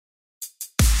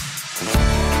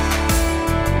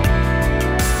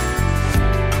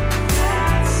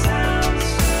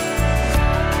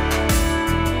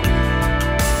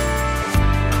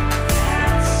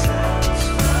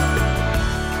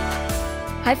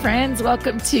Hi, friends.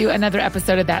 Welcome to another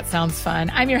episode of That Sounds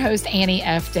Fun. I'm your host, Annie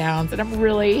F. Downs, and I'm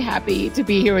really happy to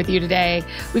be here with you today.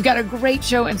 We've got a great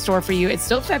show in store for you. It's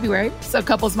still February, so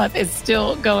Couples Month is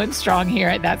still going strong here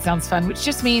at That Sounds Fun, which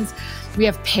just means we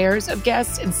have pairs of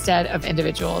guests instead of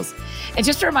individuals. And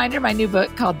just a reminder, my new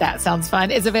book called That Sounds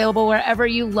Fun is available wherever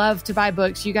you love to buy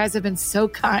books. You guys have been so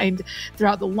kind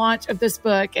throughout the launch of this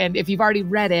book. And if you've already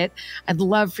read it, I'd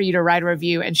love for you to write a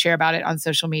review and share about it on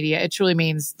social media. It truly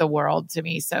means the world to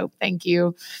me. So thank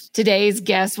you. Today's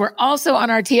guests were also on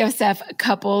our TSF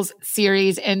Couples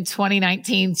series in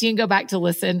 2019. So you can go back to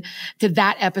listen to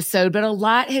that episode. But a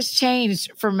lot has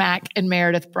changed for Mac and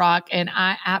Meredith Brock. And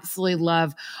I absolutely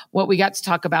love what we got to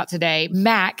talk about today.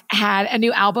 Mac had a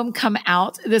new album come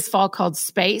out this fall called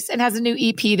Space and has a new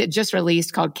EP that just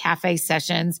released called Cafe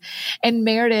Sessions. And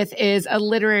Meredith is a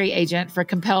literary agent for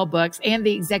Compel Books and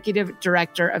the executive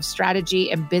director of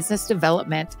strategy and business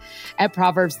development at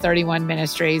Proverbs 31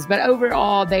 Ministries. But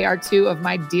overall, they are two of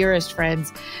my dearest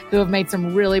friends who have made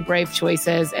some really brave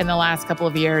choices in the last couple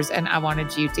of years. And I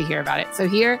wanted you to hear about it. So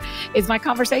here is my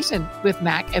conversation with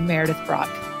Mac and Meredith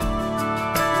Brock.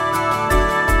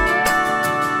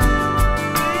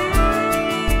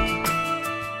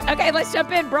 Okay, let's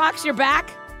jump in. Brox, you're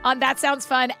back on That Sounds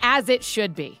Fun, as it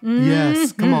should be.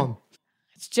 Yes, come on.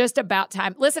 It's just about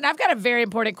time. Listen, I've got a very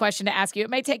important question to ask you. It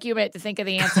may take you a minute to think of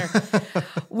the answer.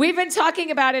 We've been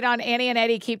talking about it on Annie and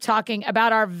Eddie Keep Talking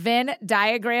about our Venn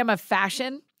diagram of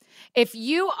fashion. If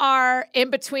you are in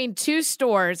between two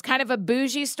stores, kind of a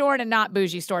bougie store and a not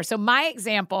bougie store. So my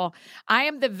example, I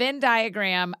am the Venn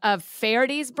diagram of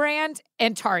Faherty's brand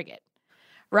and Target.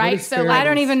 Right? So I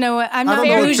don't even know what, I'm not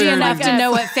bougie enough to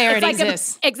know what Faherty's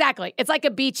is. Exactly. It's like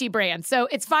a beachy brand. So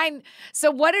it's fine.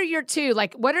 So what are your two,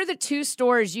 what are the two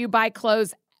stores you buy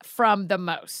clothes from the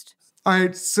most? All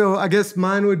right. So I guess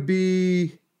mine would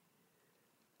be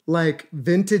like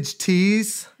vintage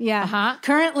tees. Yeah. Uh-huh.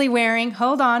 Currently wearing,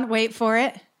 hold on, wait for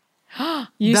it.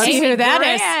 You That's see who that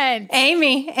Grant. is?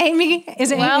 Amy.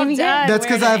 Is it well Amy? Done. That's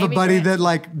because I have Amy a buddy Grant.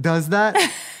 that does that.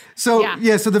 So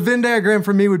so the Venn diagram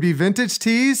for me would be vintage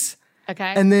tees.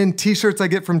 Okay. And then t-shirts I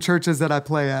get from churches that I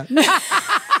play at.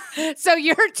 So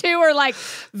your two are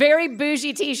very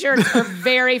bougie t-shirts or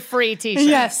very free t-shirts.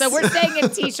 Yes. So we're staying in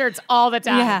t-shirts all the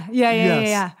time.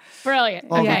 Yeah.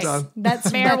 Brilliant. All okay. the time.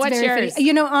 That's Mare, what's very yours?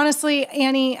 funny. Honestly,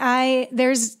 Annie,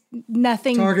 there's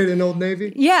nothing. Target and Old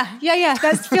Navy? Yeah.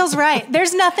 That feels right.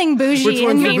 There's nothing bougie Which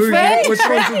one's in the me. bougie? Which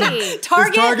one's Trendy.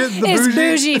 Target the is bougie?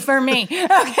 bougie for me.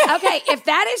 Okay. Okay, if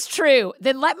that is true,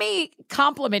 then let me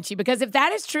compliment you, because if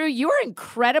that is true, you are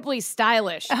incredibly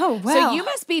stylish. Oh, wow. So you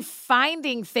must be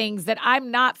finding things that I'm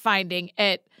not finding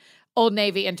at Old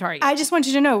Navy and Target. I just want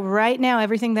you to know right now,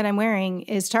 everything that I'm wearing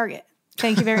is Target.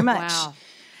 Thank you very much. Wow.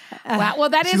 Well,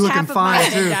 that She's is looking half of my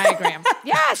fine, Venn too. diagram.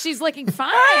 Yeah, she's looking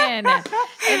fine in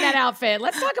that outfit.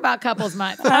 Let's talk about Couples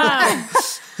Month. I'm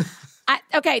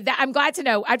glad to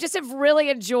know. I just have really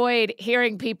enjoyed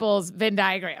hearing people's Venn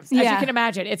diagrams. As you can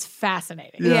imagine, it's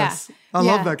fascinating. Yes. Yeah. I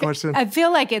love that question. I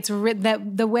feel like it's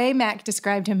that the way Mac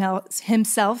described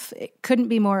himself, it couldn't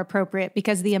be more appropriate,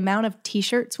 because the amount of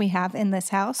t-shirts we have in this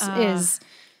house is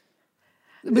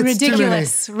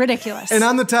ridiculous. And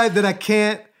I'm the type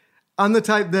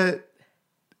that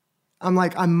I'm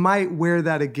like, I might wear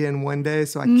that again one day,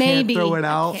 so I can't throw it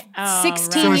out.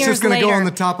 16 So it's years just going to later. go on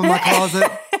the top of my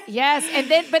closet. Yes,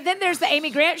 but then there's the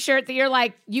Amy Grant shirt that you're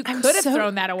like, you could have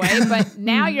thrown that away, but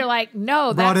now you're like,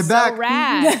 no, Brought that's it back. so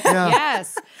rad. Yeah.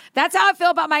 Yes. That's how I feel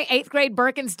about my 8th grade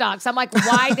Birkenstocks. I'm like,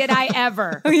 why did I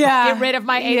ever get rid of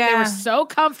my 8th? They were so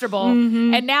comfortable.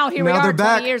 And now here we Now are they're 20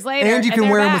 back. years later. And you can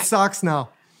they're wear them back. with socks now.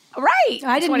 Right.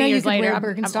 I didn't 20 know you years could later, wear I'm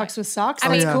Birkenstocks like, with socks. I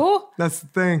mean, That's cool. That's the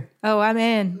thing. Oh, I'm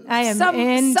in. I am Some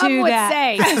into would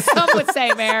that. some would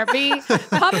say, Mare,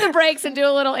 pump the brakes and do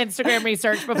a little Instagram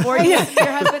research before you see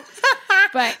your husband.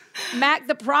 But Mac,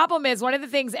 the problem is, one of the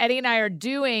things Eddie and I are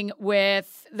doing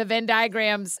with the Venn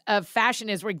diagrams of fashion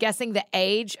is we're guessing the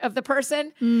age of the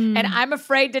person. And I'm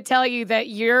afraid to tell you that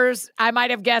yours, I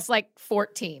might have guessed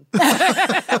 14.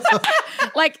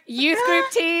 Like youth group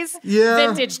tees,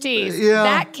 vintage tees. Yeah.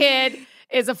 That kid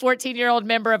is a 14-year-old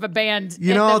member of a band.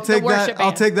 I'll take that.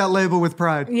 I'll take that label with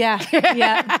pride. Yeah.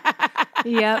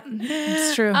 Yep.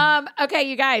 It's true. Okay,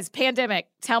 you guys, pandemic.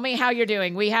 Tell me how you're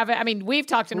doing. We've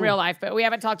talked in real life, but we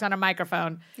haven't talked on a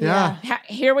microphone. Yeah.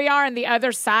 Here we are on the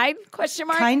other side, question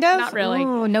mark? Kind of. Not really.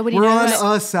 Ooh, nobody We're knows.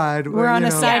 on a side. We're on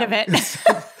a side of it.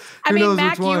 I mean, knows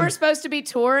Mac, which you one? were supposed to be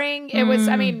touring. It was,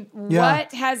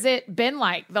 what has it been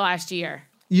like the last year?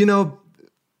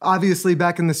 Obviously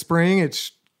back in the spring,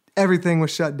 everything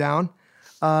was shut down.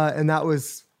 And that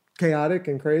was chaotic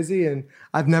and crazy. And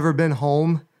I've never been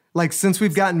home like since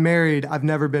we've gotten married, I've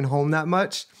never been home that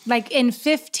much. Like in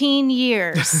 15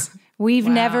 years, we've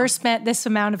never spent this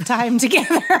amount of time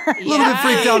together. A little bit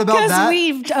freaked out about that. Because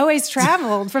we've always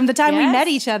traveled from the time we met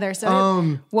each other.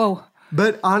 So, whoa.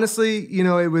 But honestly, you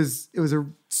know, it was a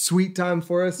sweet time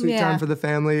for us, sweet time for the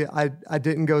family. I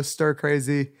didn't go stir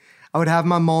crazy. I would have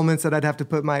my moments that I'd have to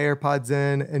put my AirPods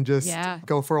in and just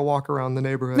go for a walk around the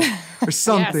neighborhood or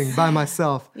something by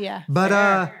myself. Yeah.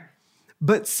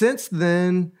 But since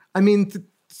then, I mean,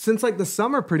 since like the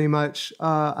summer pretty much,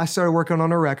 I started working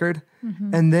on a record.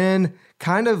 And then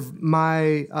kind of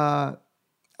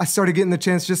I started getting the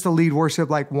chance just to lead worship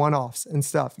like one-offs and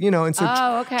stuff, you know? And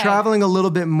so traveling a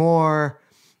little bit more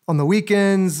on the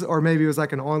weekends, or maybe it was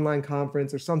like an online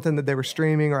conference or something that they were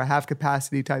streaming or a half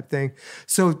capacity type thing.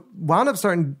 So wound up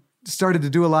started to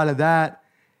do a lot of that.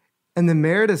 And the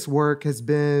Meredith's work has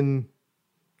been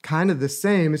kind of the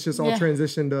same. It's just all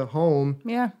transitioned to home.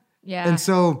 Yeah. And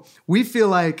so we feel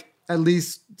like, at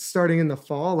least starting in the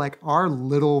fall, like our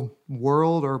little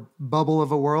world or bubble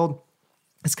of a world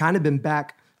has kind of been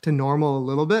back to normal a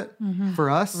little bit for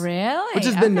us. Really? Which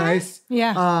has been nice.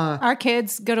 Yeah. Our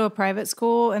kids go to a private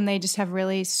school and they just have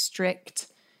really strict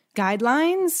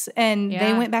guidelines, and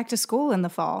they went back to school in the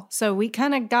fall. So we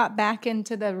kind of got back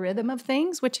into the rhythm of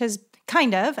things, which has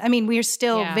kind of, I mean, we're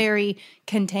still very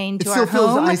contained to our home. It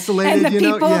still feels isolated, and the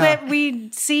people that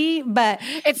we see, but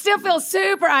it still feels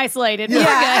super isolated.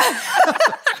 Yeah.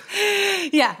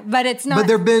 Yeah, but it's not. But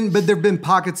there've been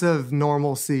pockets of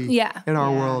normalcy in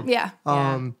our world. Yeah.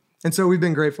 And so we've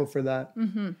been grateful for that.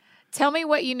 Tell me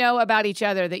what you know about each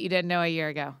other that you didn't know a year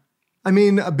ago. I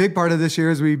mean, a big part of this year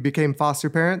is we became foster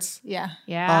parents. Yeah.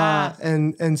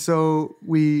 And so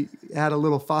we had a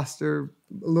little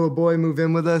boy move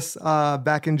in with us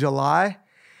back in July.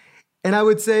 And I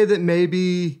would say that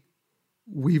maybe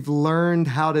we've learned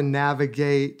how to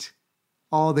navigate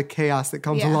all the chaos that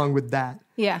comes along with that.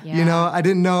 Yeah. You know, I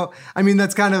didn't know. I mean,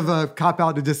 that's kind of a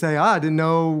cop-out to just say, I didn't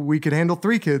know we could handle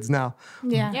 3 kids now.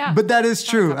 Yeah. But that is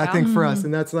true, I think, for us.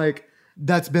 And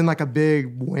that's been like a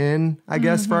big win, I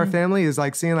guess, for our family, is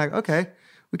like seeing like, okay,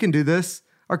 we can do this.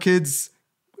 Our kids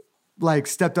like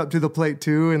stepped up to the plate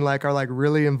too, and like are like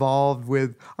really involved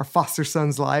with our foster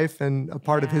son's life and a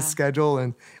part of his schedule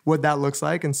and what that looks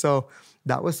like. And so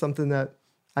that was something that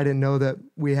I didn't know that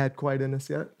we had quite in us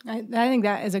yet. I think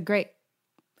that is a great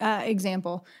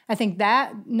example. I think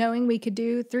that knowing we could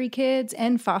do 3 kids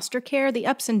and foster care, the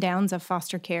ups and downs of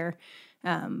foster care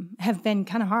have been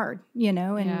kind of hard, you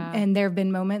know, and there have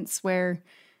been moments where,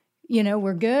 you know,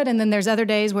 we're good. And then there's other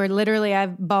days where literally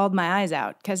I've bawled my eyes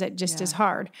out because it just is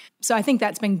hard. So I think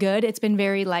that's been good. It's been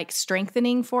very like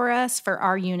strengthening for us, for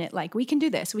our unit. Like we can do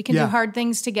this. We can do hard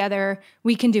things together.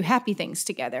 We can do happy things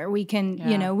together. We can,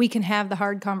 you know, we can have the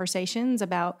hard conversations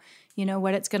about, you know,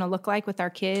 what it's going to look like with our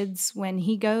kids when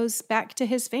he goes back to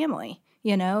his family,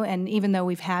 you know, and even though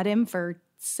we've had him for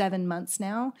 7 months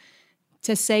now,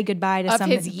 to say goodbye to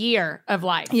somebody. Of his year of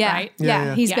life, right?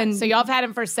 Yeah. He's been. So y'all have had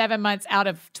him for 7 months out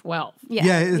of 12.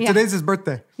 Yeah. Today's his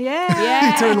birthday.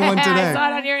 Yeah. He turned 1 today. I saw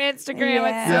it on your Instagram.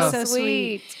 Yeah. It's so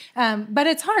sweet. But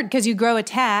it's hard because you grow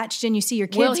attached and you see your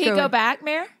kids Will he grow. go back,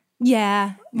 Mare?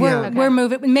 Yeah. We're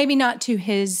moving, maybe not to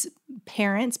his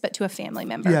parents, but to a family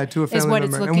member. Yeah, to a family is what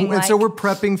member. It's looking like. And so we're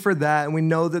prepping for that, and we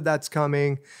know that that's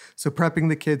coming. So prepping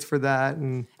the kids for that,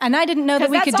 and I didn't know that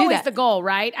we could do that. That's always the goal,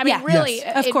 right? I mean, really,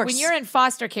 yes, of course. When you're in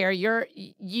foster care,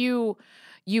 you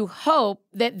hope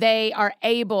that they are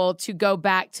able to go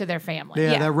back to their family.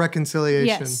 Yeah, that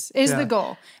reconciliation. Yes, is the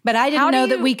goal. But I didn't know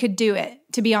that we could do it,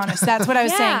 to be honest. That's what I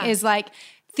was saying, is like,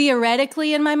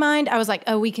 theoretically in my mind, I was like,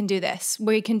 oh, we can do this.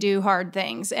 We can do hard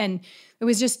things. And it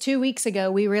was just 2 weeks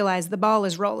ago, we realized the ball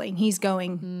is rolling. He's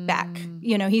going back.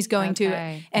 You know, he's going to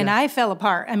it. And I fell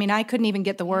apart. I mean, I couldn't even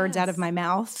get the words out of my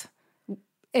mouth.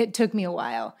 It took me a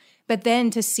while. But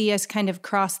then to see us kind of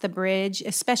cross the bridge,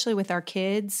 especially with our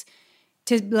kids,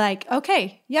 to like,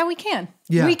 okay, we can.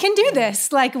 Yeah. We can do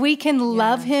this. Like, we can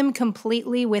love him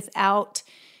completely without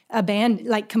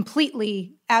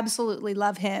completely, absolutely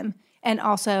love him, and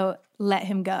also let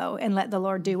him go and let the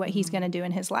Lord do what he's going to do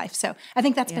in his life. So I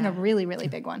think that's been a really, really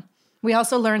big one. We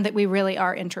also learned that we really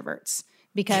are introverts,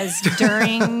 because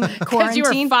during quarantine,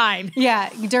 you were fine.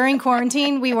 Yeah. During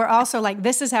quarantine, we were also like,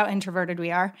 this is how introverted we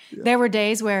are. Yeah. There were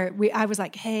days where I was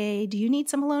like, hey, do you need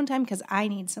some alone time? Because I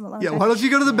need some alone time. Yeah. Why don't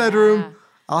you go to the bedroom?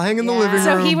 I'll hang in the living room.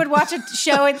 So he would watch a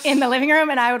show in the living room,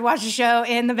 and I would watch a show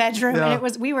in the bedroom. Yeah.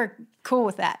 And we were cool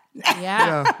with that.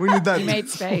 Yeah. We need that. You made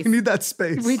space. We need that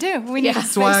space. We do. We need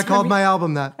That's why I called my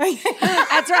album that.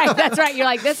 That's right. You're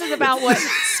like, this is about what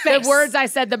the words I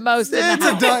said the most in the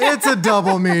house. It's a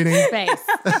double meaning. Space.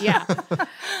 Yeah.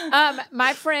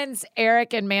 My friends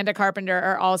Eric and Manda Carpenter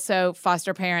are also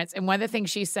foster parents. And one of the things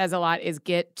she says a lot is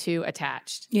get too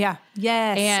attached. Yeah.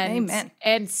 Yes. Amen.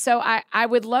 And so I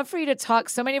would love for you to talk.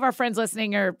 So many of our friends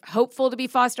listening are hopeful to be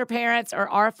foster parents or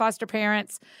are foster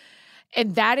parents.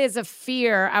 And that is a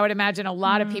fear I would imagine a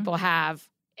lot of people have,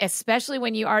 especially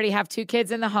when you already have 2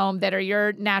 kids in the home that are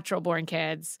your natural born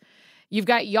kids. You've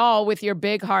got y'all with your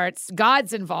big hearts.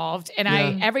 God's involved. And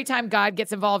every time God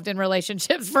gets involved in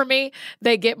relationships for me,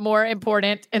 they get more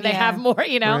important and they have more,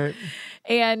 Right.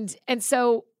 And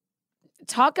so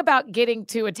talk about getting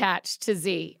too attached to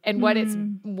Z and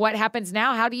what happens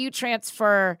now. How do you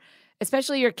transfer,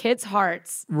 especially your kids'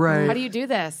 hearts? Right. How do you do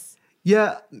this?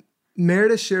 Yeah.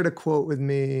 Meredith shared a quote with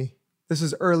me. This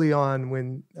was early on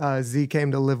when Z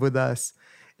came to live with us.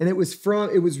 And it was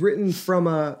written from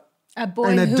a boy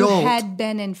an who adult, had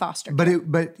been in foster care.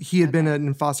 But he had been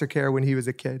in foster care when he was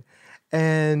a kid.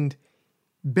 And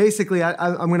basically,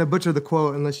 I'm going to butcher the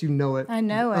quote unless you know it. I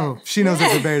know it. Oh, she knows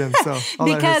it verbatim. So I'll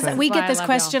let her because say it. we get this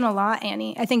question a lot,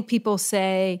 Annie. I think people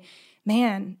say,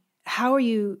 man, how are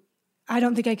you? I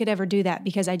don't think I could ever do that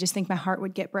because I just think my heart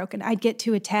would get broken. I'd get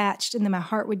too attached and then my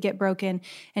heart would get broken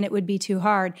and it would be too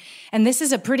hard. And this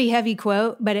is a pretty heavy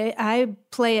quote, but I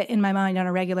play it in my mind on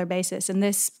a regular basis. And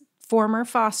this former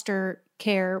foster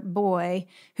care boy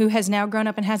who has now grown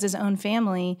up and has his own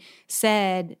family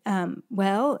said,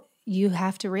 well, you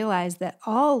have to realize that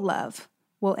all love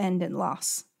will end in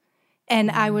loss.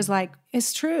 And I was like,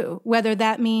 it's true. Whether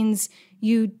that means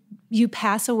you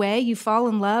pass away, you fall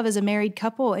in love as a married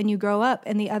couple and you grow up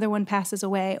and the other one passes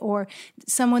away, or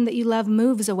someone that you love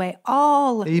moves away,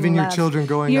 even love, your children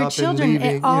growing up and leaving,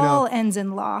 it all ends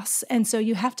in loss. And so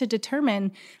you have to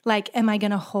determine, like, am I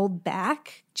going to hold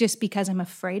back just because I'm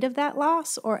afraid of that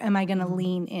loss, or am I going to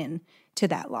lean in to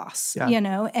that loss?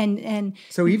 And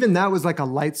so even that was like a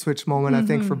light switch moment, I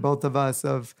think, for both of us,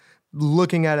 of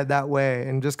looking at it that way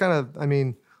and just kind of,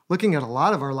 looking at a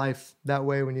lot of our life that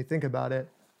way when you think about it.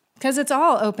 Because it's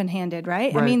all open-handed,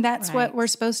 right? I mean, that's what we're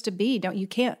supposed to be.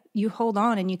 You hold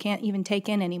on and you can't even take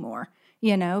in anymore,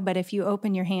 But if you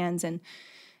open your hands and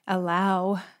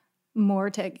allow more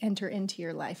to enter into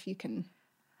your life, you can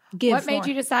give What made more.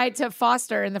 you decide to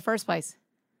foster in the first place?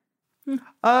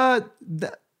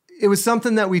 It was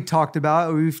something that we talked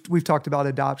about. We've talked about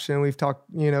adoption. We've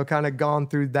talked, kind of gone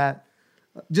through that,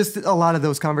 just a lot of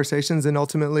those conversations, and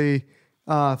ultimately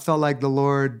felt like the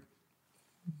Lord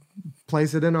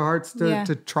placed it in our hearts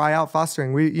to try out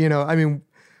fostering. We didn't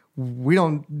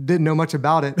know much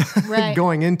about it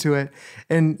going into it.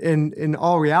 And in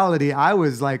all reality, I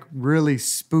was like really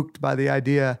spooked by the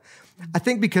idea. I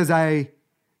think because the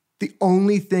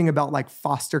only thing about like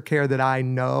foster care that I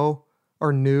know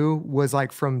or knew was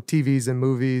like from TVs and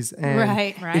movies.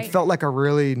 And it felt like a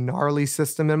really gnarly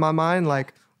system in my mind.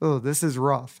 Like, oh, this is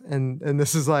rough. And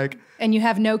this is like... And you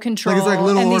have no control. Like it's like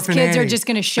Little and Orphan these kids Annie. are just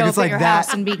going to show up like at your that,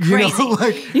 house and be crazy.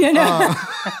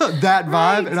 That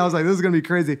vibe. And I was like, this is going to be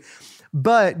crazy.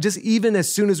 But just even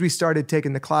as soon as we started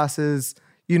taking the classes,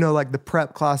 like the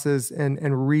prep classes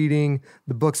and reading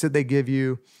the books that they give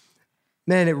you,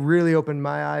 man, it really opened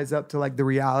my eyes up to like the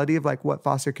reality of like what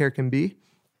foster care can be.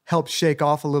 Helped shake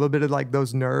off a little bit of like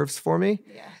those nerves for me.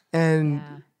 Yeah.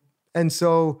 And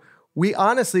so we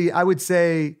honestly, I would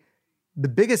say the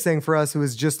biggest thing for us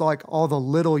was just like all the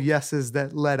little yeses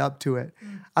that led up to it.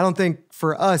 I don't think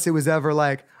for us, it was ever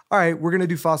like, all right, we're going to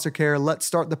do foster care. Let's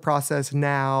start the process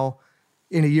now.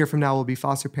 In a year from now, we'll be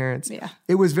foster parents. Yeah.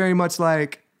 It was very much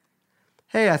like,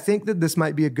 hey, I think that this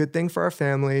might be a good thing for our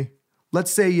family.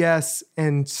 Let's say yes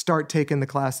and start taking the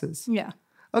classes. Yeah.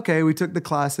 Okay, we took the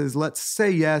classes. Let's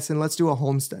say yes and let's do a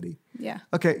home study. Yeah.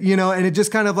 Okay, and it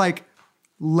just kind of like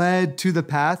led to the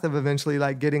path of eventually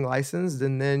like getting licensed,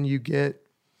 and then you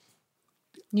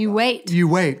wait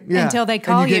yeah, until they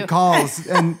call and you get calls.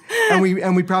 and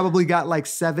we probably got like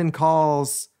 7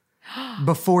 calls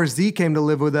before Z came to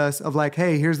live with us of like,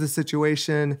 hey, here's the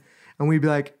situation. And we'd be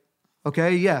like,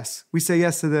 okay, yes, we say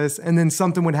yes to this. And then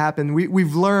something would happen.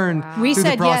 We've learned we through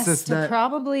said the process yes to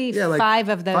probably 5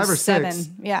 of those 5 or 7. 6.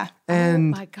 Yeah.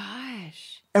 And oh my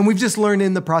gosh. And we've just learned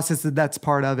in the process that that's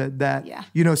part of it, that,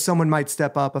 someone might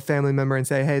step up, a family member, and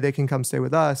say, hey, they can come stay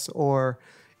with us. Or,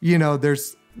 there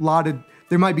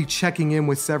might be checking in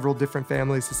with several different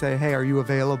families to say, hey, are you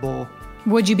available?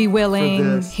 Would you be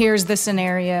willing? Here's the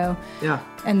scenario. Yeah.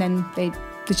 And then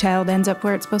the child ends up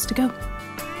where it's supposed to go.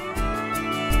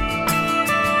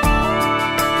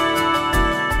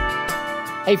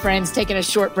 Hey friends, taking a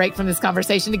short break from this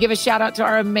conversation to give a shout out to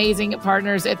our amazing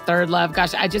partners at Third Love.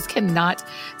 Gosh, I just cannot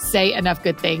say enough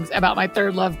good things about my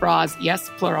Third Love bras. Yes,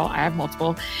 plural, I have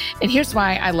multiple. And here's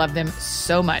why I love them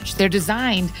so much. They're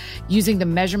designed using the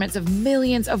measurements of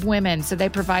millions of women, so they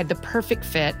provide the perfect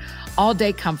fit,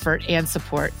 all-day comfort, and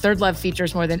support. Third Love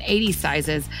features more than 80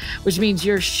 sizes, which means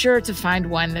you're sure to find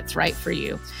one that's right for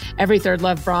you. Every Third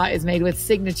Love bra is made with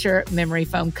signature memory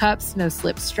foam cups,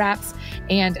 no-slip straps,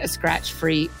 and a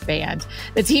scratch-free band.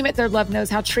 The team at Third Love knows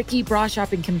how tricky bra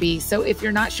shopping can be, so if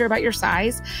you're not sure about your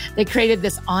size, they created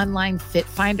this online fit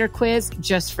finder quiz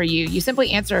just for you. You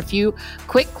simply answer a few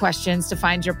quick questions to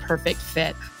find your perfect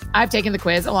fit. I've taken the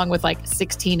quiz along with like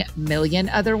 16 million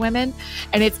other women,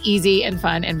 and it's easy and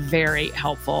fun and very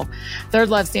helpful. Third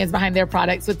Love stands behind their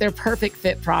products with their perfect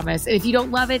fit promise. And if you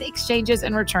don't love it, exchanges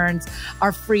and returns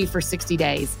are free for 60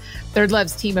 days. Third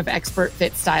Love's team of expert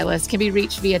fit stylists can be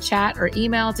reached via chat or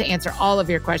email to answer all of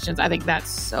your questions. I think that's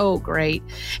so great.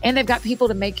 And they've got people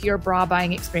to make your bra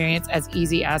buying experience as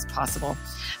easy as possible.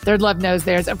 Third Love knows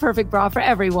there's a perfect bra for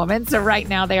every woman. So right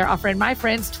now they are offering my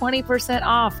friends 20%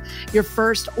 off your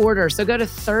first order. So go to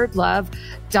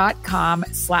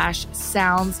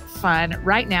thirdlove.com/soundsfun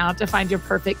right now to find your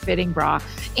perfect fitting bra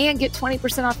and get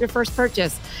 20% off your first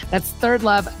purchase. That's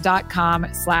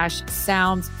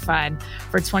thirdlove.com/soundsfun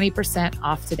for 20%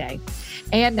 off today.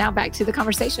 And now back to the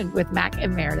conversation with Mac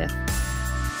and Meredith.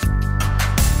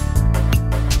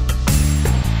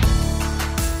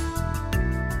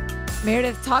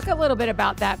 Meredith, talk a little bit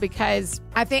about that, because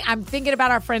I'm thinking about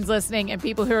our friends listening and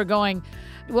people who are going,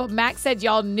 well, Max said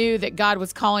y'all knew that God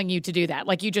was calling you to do that.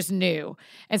 Like you just knew.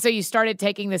 And so you started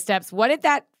taking the steps. What did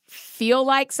that feel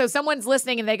like? So someone's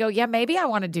listening and they go, yeah, maybe I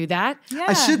want to do that. Yeah.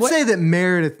 I should say that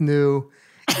Meredith knew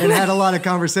and had a lot of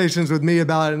conversations with me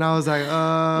about it. And I was like,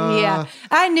 Yeah,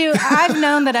 I knew. I've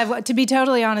known that to be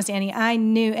totally honest, Annie, I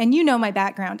knew, and you know my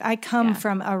background. I come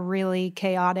from a really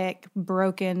chaotic,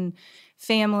 broken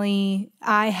family.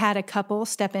 I had a couple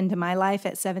step into my life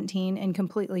at 17 and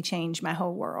completely change my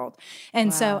whole world.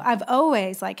 And so I've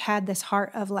always had this heart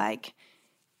of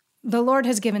the Lord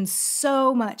has given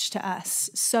so much to us,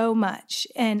 so much,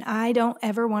 and I don't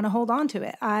ever want to hold on to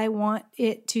it. I want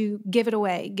it to give it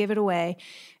away.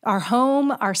 Our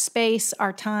home, our space,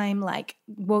 our time, I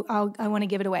want to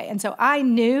give it away. And so I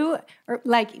knew,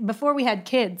 before we had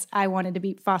kids, I wanted to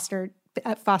be foster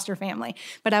family.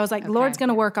 But I was like, Lord's going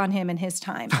to work on him in his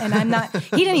time. And I'm not,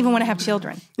 he didn't even want to have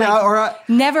children.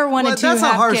 Never wanted to have kids. That's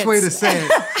a harsh way to say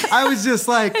it. I was just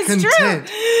content. True.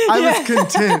 I was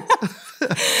content.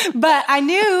 But I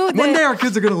knew that one day our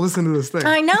kids are going to listen to this thing.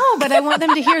 I know, but I want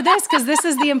them to hear this, because this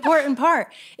is the important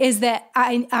part, is that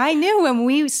I knew when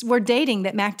we were dating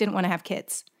that Mac didn't want to have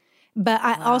kids. But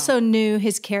I also knew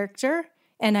his character,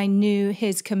 and I knew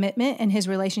his commitment and his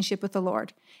relationship with the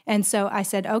Lord. And so I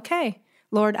said, okay,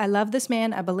 Lord, I love this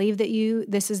man. I believe that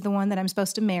this is the one that I'm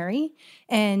supposed to marry.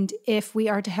 And if we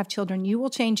are to have children, you will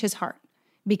change his heart.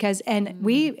 Because,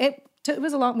 it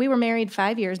was we were married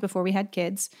 5 years before we had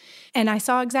kids. And I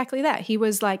saw exactly that. He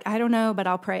was like, I don't know, but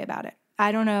I'll pray about it.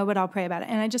 I don't know, but I'll pray about it.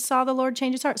 And I just saw the Lord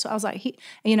change his heart. So I was like,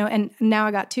 and now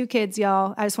I got 2 kids,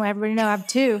 y'all. I just want everybody to know I have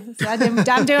 2. So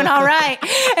I'm doing all right.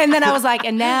 And then I was like,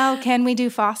 and now can we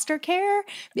do foster care?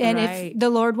 And if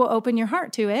the Lord will open your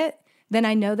heart to it, then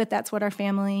I know that that's what our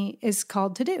family is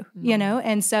called to do,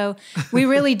 And so we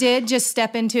really did just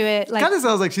step into it. Kind of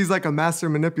sounds like she's like a master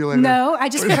manipulator. No, I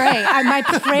just pray. My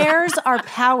prayers are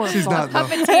powerful. She's not, though.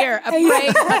 Puppeteer, a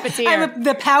praying puppeteer. I'm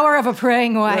the power of a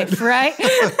praying wife, right?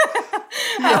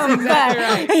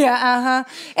 Right. Yeah,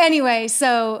 Anyway,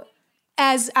 so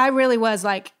as I really was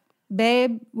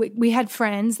babe, we had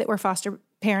friends that were foster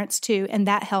parents too, and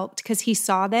that helped because he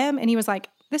saw them and he was like,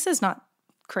 this is not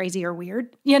crazy or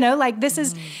weird, this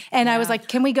is, and I was like,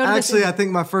 can we go to Actually, I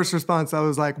think my first response, I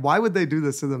was like, why would they do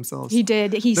this to themselves? He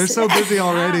did. They're so busy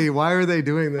already. Why are they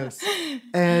doing this?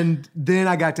 And then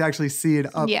I got to actually see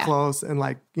it up close. And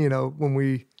when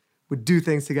we would do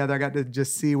things together, I got to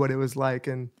just see what it was like.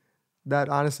 And that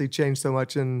honestly changed so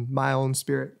much in my own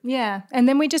spirit. Yeah. And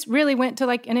then we just really went to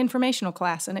an informational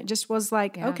class, and it just was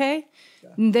okay,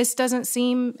 this doesn't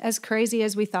seem as crazy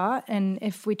as we thought. And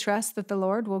if we trust that the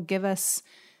Lord will give us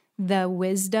the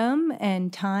wisdom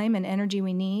and time and energy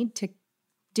we need to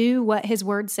do what his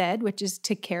word said, which is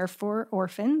to care for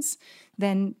orphans,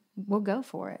 then we'll go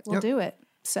for it. We'll do it.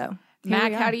 So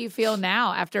Mac, how do you feel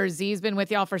now after Z's been with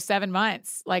y'all for 7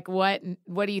 months? What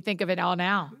do you think of it all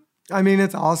now? I mean,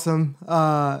 it's awesome.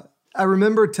 I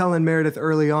remember telling Meredith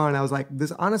early on, I was like,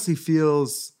 this honestly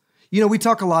feels, we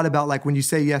talk a lot about when you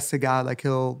say yes to God,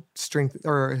 he'll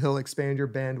he'll expand your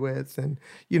bandwidth and,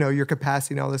 your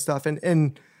capacity and all this stuff.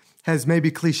 And as maybe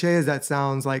cliche as that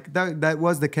sounds, like that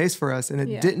was the case for us. And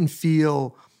it didn't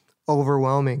feel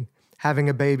overwhelming having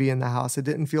a baby in the house. It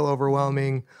didn't feel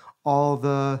overwhelming, all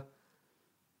the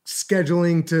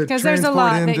scheduling to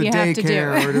transport him to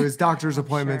daycare or to his doctor's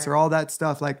appointments or all that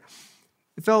stuff. Like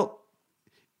it felt,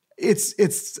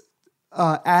 it's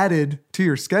added to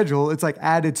your schedule. It's like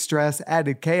added stress,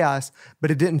 added chaos,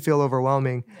 but it didn't feel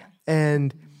overwhelming. Yeah.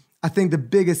 And I think the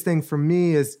biggest thing for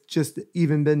me is just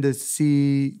even been to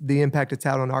see the impact it's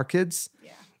had on our kids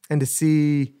and to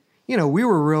see, we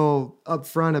were real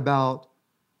upfront about,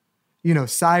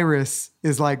 Cyrus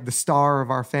is like the star of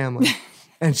our family.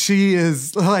 And she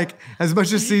is like, as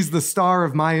much as she's the star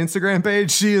of my Instagram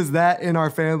page, she is that in our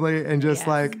family. And just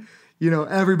like,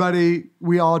 everybody,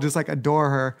 we all just like adore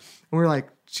her. And we're like,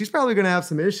 she's probably going to have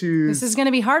some issues. This is going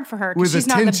to be hard for her because she's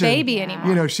not the baby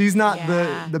anymore. She's not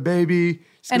the baby.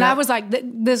 And I was like,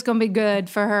 this is going to be good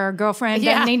for her girlfriend.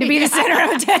 Doesn't need to be the center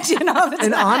of attention all the time.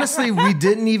 And honestly, we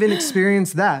didn't even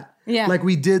experience that. Yeah. Like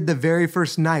we did the very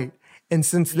first night. And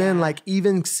since then, like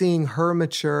even seeing her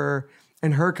mature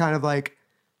and her kind of like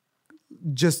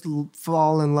just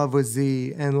fall in love with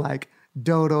Z and like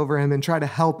dote over him and try to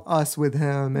help us with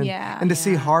him. And to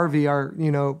see Harvey, our,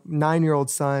 9-year-old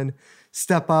son,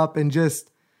 step up and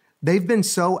just, they've been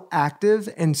so active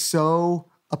and so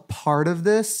a part of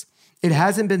this. It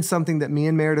hasn't been something that me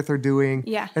and Meredith are doing.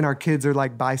 Yeah. And our kids are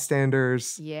like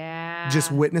bystanders. Yeah.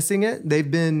 Just witnessing it. They've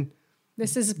been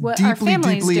this is what our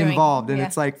family's doing. involved. And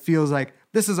it's like, feels like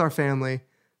this is our family.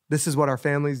 This is what our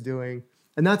family's doing.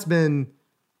 And that's been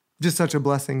just such a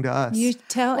blessing to us. You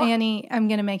tell Annie, I'm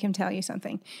going to make him tell you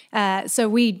something. So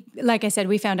like I said,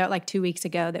 we found out like 2 weeks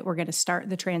ago that we're going to start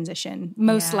the transition.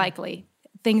 Most likely.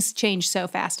 Things change so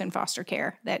fast in foster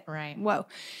care that, whoa.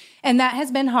 And that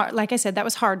has been hard. Like I said, that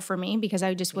was hard for me because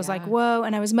I just was like, whoa.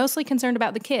 And I was mostly concerned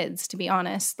about the kids, to be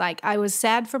honest. Like I was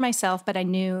sad for myself, but I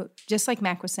knew, just like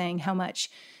Mac was saying, how much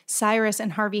Cyrus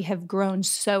and Harvey have grown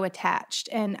so attached.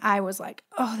 And I was like,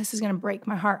 oh, this is going to break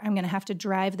my heart. I'm going to have to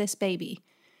drive this baby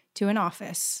to an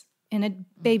office in a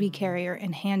baby carrier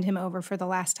and hand him over for the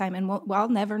last time. And I'll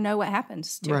never know what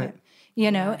happens to him,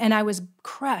 and I was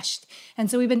crushed. And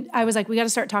so I was like, we got to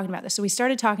start talking about this. So we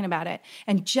started talking about it.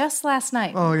 And just last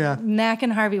night, Mac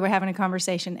and Harvey were having a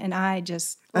conversation and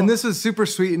and this was super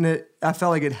sweet. And I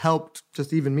felt like it helped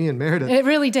just even me and Meredith. It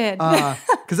really did.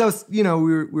 Cause I was, we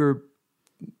were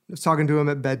talking to him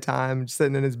at bedtime,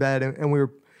 sitting in his bed and we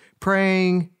were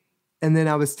praying. And then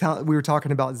we were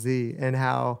talking about Z and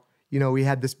how, we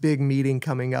had this big meeting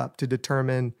coming up to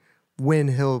determine when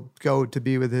he'll go to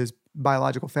be with his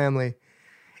biological family.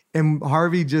 And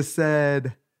Harvey just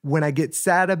said, when I get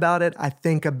sad about it, I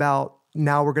think about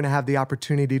now we're going to have the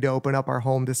opportunity to open up our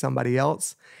home to somebody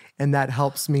else. And that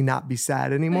helps me not be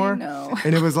sad anymore. I know.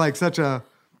 And it was like such a,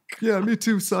 me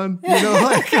too, son. But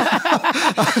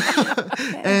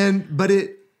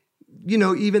it,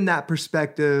 even that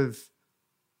perspective,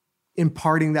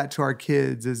 imparting that to our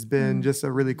kids has been just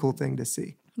a really cool thing to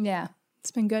see. Yeah,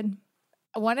 it's been good.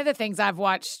 One of the things I've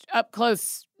watched up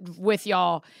close with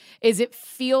y'all is it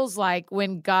feels like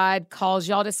when God calls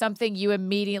y'all to something, you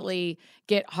immediately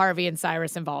get Harvey and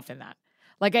Cyrus involved in that.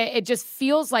 Like it just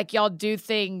feels like y'all do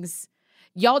things.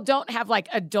 Y'all don't have like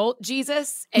adult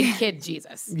Jesus and kid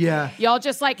Jesus. Yeah. Y'all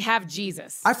just like have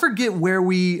Jesus. I forget where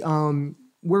we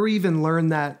even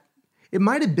learned that. It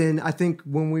might have been, I think,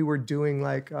 when we were doing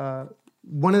like,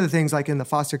 one of the things like in the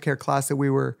foster care class that we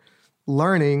were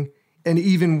learning, and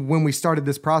even when we started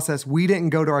this process, we didn't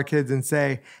go to our kids and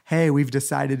say, hey, we've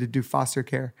decided to do foster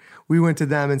care. We went to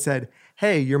them and said,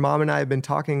 hey, your mom and I have been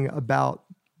talking about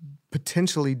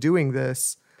potentially doing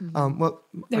this. Our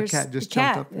cat just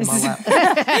jumped up in my lap.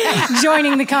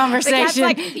 Joining the conversation.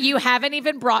 The cat's like, you haven't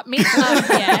even brought me up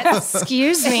yet.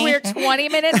 Excuse me. We're 20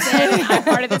 minutes in. I'm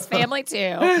part of this family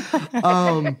too.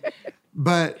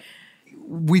 But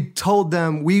we told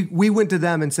them, we went to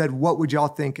them and said, what would y'all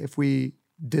think if we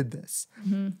did this?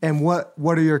 Mm-hmm. And what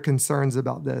are your concerns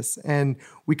about this? And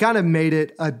we kind of made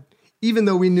it even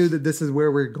though we knew that this is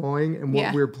where we're going and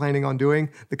what we're planning on doing,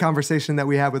 the conversation that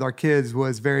we had with our kids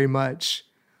was very much,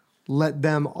 let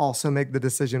them also make the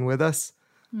decision with us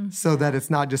so that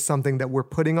it's not just something that we're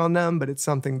putting on them, but it's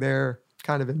something they're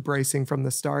kind of embracing from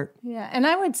the start. Yeah. And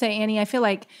I would say, Annie, I feel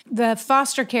like the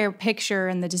foster care picture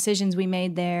and the decisions we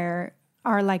made there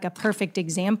are like a perfect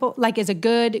example, like is a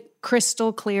good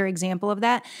crystal clear example of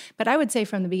that. But I would say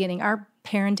from the beginning, our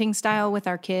parenting style with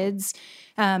our kids,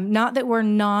 not that we're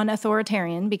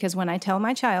non-authoritarian, because when I tell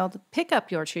my child, pick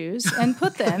up your shoes and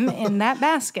put them in that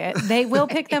basket, they will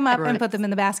pick them up and put them in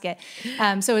the basket.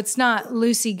 So it's not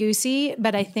loosey-goosey,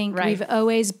 but I think we've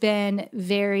always been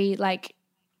very like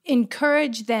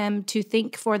encourage them to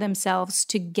think for themselves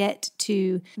to get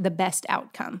to the best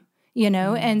outcome, you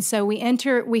know? And so we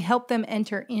help them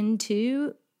enter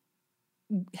into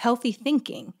healthy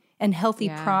thinking and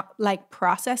healthy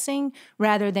processing,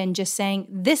 rather than just saying,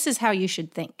 this is how you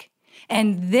should think.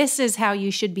 And this is how you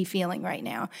should be feeling right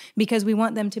now, because we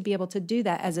want them to be able to do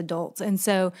that as adults. And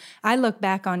so I look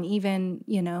back on even,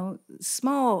 you know,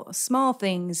 small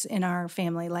things in our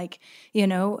family, like, you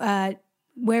know,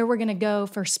 where we're going to go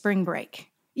for spring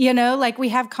break. You know, like we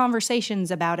have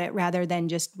conversations about it rather than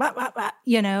just,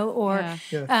 you know, or,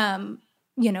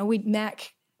 you know,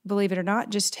 Mac, believe it or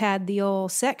not, just had the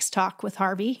old sex talk with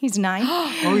Harvey. He's 9.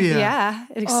 Oh, yeah. Yeah,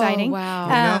 exciting. Oh,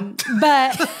 wow.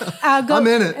 But I'll go. I'm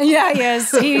in it. Yeah,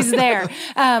 yes, he's there.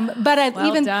 But I Well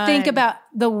even done. think about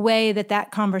the way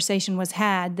that conversation was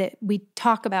had, that we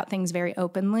talk about things very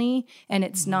openly, and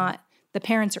it's not the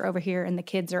parents are over here and the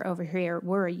kids are over here.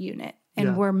 We're a unit,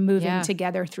 and we're moving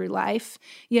together through life,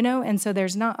 you know? And so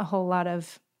there's not a whole lot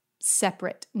of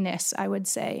separateness, I would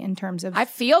say, in terms of... I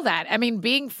feel that. I mean,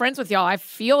 being friends with y'all, I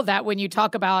feel that when you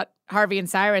talk about Harvey and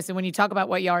Cyrus and when you talk about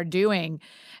what y'all are doing.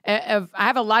 I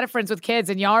have a lot of friends with kids,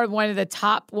 and y'all are one of the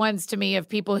top ones to me of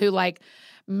people who like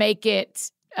make it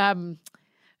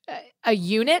a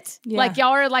unit. Like y'all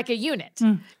are like a unit.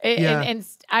 And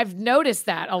I've noticed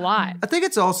that a lot. I think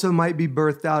it's also might be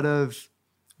birthed out of,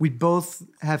 we both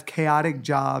have chaotic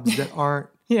jobs that aren't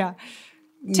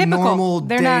typical. normal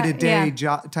They're not- day-to-day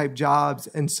type jobs.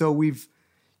 And so we've,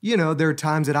 you know, there are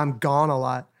times that I'm gone a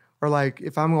lot, or like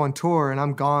if I'm on tour and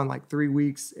I'm gone like 3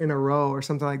 weeks in a row or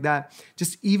something like that,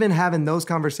 just even having those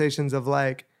conversations of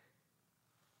like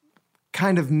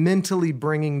kind of mentally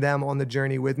bringing them on the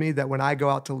journey with me, that when I go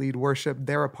out to lead worship,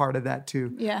 they're a part of that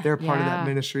too. Yeah. They're a part of that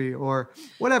ministry or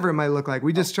whatever it might look like.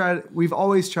 We've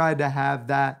always tried to have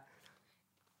that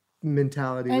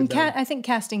mentality. And with them. I think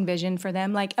casting vision for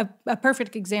them, like a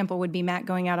perfect example would be Matt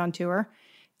going out on tour.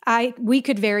 We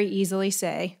could very easily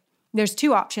say, there's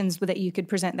 2 options that you could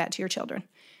present that to your children.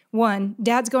 One,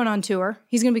 Dad's going on tour.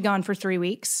 He's going to be gone for 3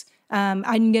 weeks.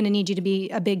 I'm going to need you to be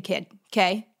a big kid,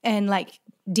 okay? And like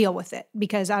deal with it,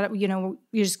 because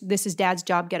this is Dad's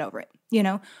job. Get over it, you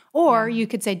know? Or you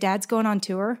could say, Dad's going on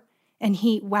tour, and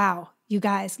you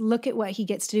guys, look at what he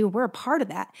gets to do. We're a part of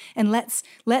that. And let's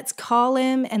call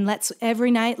him, and let's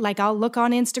every night, like I'll look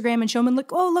on Instagram and show him,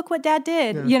 look what Dad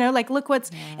did. You know, like look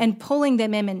and pulling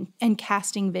them in and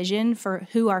casting vision for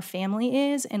who our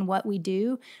family is and what we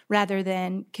do, rather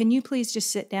than, can you please just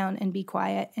sit down and be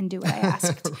quiet and do what I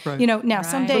asked? You know, now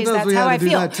some days Sometimes that's how I do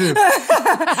feel. that too.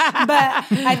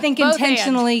 But I think Both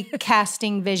intentionally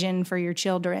casting vision for your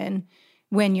children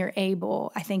when you're able,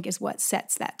 I think, is what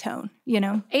sets that tone, you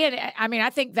know? And I mean, I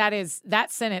think that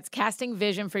sentence, casting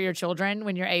vision for your children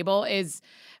when you're able,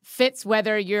 fits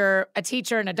whether you're a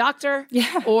teacher and a doctor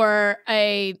or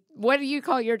what do you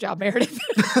call your job, Meredith?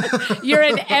 You're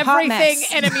in everything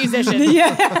and a musician.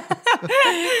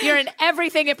 You're in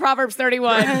everything at Proverbs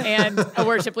 31 and a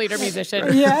worship leader musician.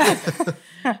 All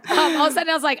of a sudden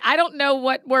I was like, I don't know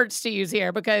what words to use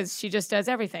here, because she just does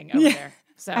everything over there.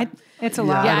 So it's a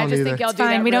lot. Yeah, I don't just either. think y'all It's do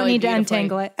fine. that We don't really need to beautifully.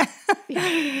 untangle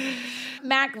it.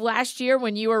 Mac, last year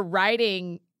when you were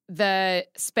writing the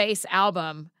Space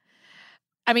album,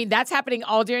 I mean, that's happening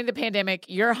all during the pandemic.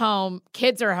 You're home,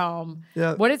 kids are home.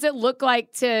 Yeah. What does it look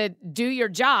like to do your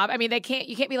job? I mean, you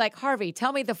can't be like, Harvey,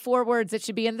 tell me the 4 words that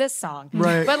should be in this song.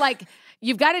 Right. But like,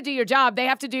 you've got to do your job. They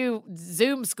have to do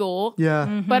Zoom school.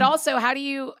 Yeah. But also,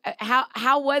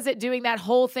 how was it doing that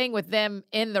whole thing with them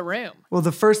in the room? Well,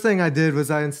 the first thing I did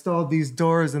was I installed these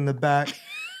doors in the back.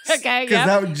 Okay, Because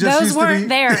that just Those used weren't to be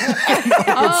there.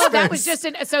 Oh, that was just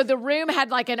so the room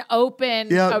had like an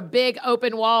open, a big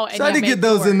open wall. And So I had to get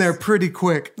those in there pretty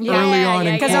quick early on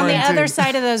in Because on the quarantine. other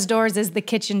side of those doors is the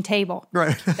kitchen table.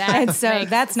 Right. And so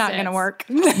that's not going to work.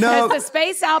 No. The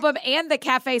Space album and the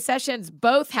Cafe Sessions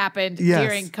both happened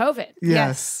during COVID.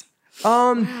 Yes.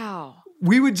 Wow.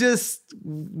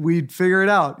 We'd figure it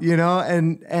out, you know?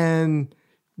 And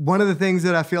one of the things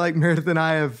that I feel like Meredith and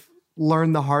I have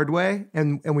learned the hard way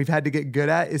and we've had to get good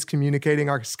at is communicating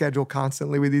our schedule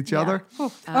constantly with each other.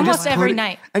 Almost every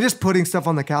night. And just putting stuff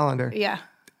on the calendar. Yeah.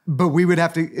 But we would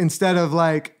have to, instead of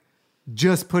like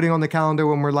just putting on the calendar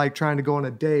when we're like trying to go on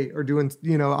a date or doing,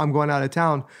 you know, I'm going out of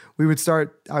town, we would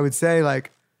start, I would say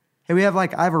like, hey, I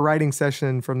have a writing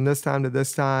session from this time to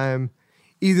this time.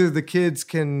 Either the kids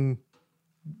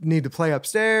need to play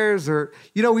upstairs or,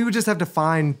 you know, we would just have to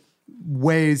find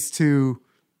ways to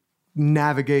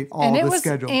navigate all And the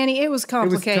schedule. Annie, it was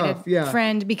complicated, tough, yeah.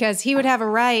 friend, because he would have a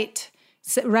write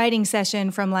writing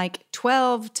session from like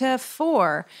 12 to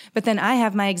 4, but then I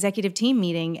have my executive team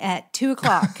meeting at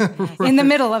 2:00 in the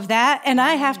middle of that, and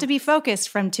I have to be focused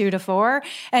from 2 to 4.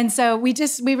 And so we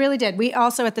really did. We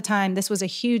also, at the time, this was a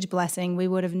huge blessing. We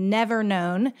would have never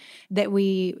known that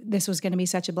this was going to be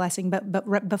such a blessing.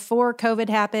 But before COVID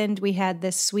happened, we had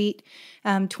this sweet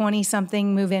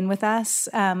 20-something move in with us.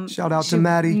 Shout out to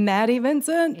Maddie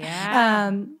Vincent,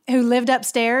 who lived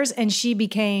upstairs, and she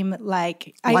became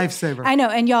like lifesaver. I know.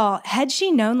 And y'all, had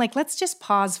she known, like, let's just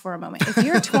pause for a moment. If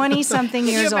you're 20-something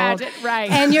years old, right,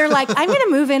 and you're like, I'm going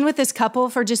to move in with this couple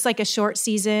for just like a short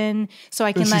season, so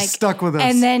I can she's like stuck with us,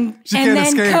 and then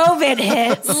COVID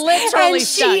hits, literally and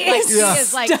stuck. she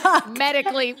is like stuck.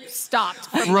 medically stopped.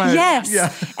 Right. Yes.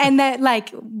 Yeah. And that, like,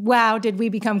 wow, did we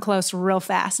become close real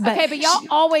fast? But y'all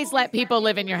always let people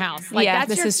live in your house. Like,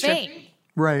 that's your thing. True.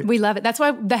 Right. We love it. That's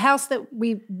why the house that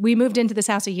we moved into this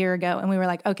house a year ago, and we were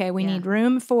like, okay, we need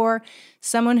room for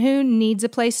someone who needs a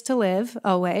place to live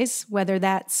always, whether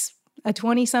that's a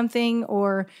 20-something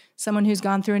or someone who's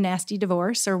gone through a nasty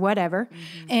divorce or whatever.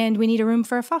 Mm-hmm. And we need a room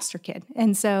for a foster kid.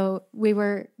 And so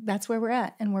that's where we're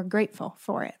at, and we're grateful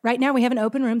for it. Right now we have an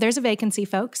open room. There's a vacancy,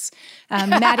 folks.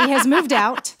 Maddie has moved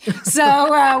out.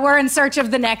 So we're in search of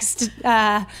the next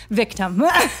victim.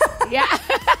 Yeah.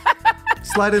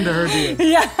 Slide into her DM.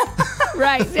 Yeah.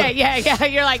 Right. Yeah.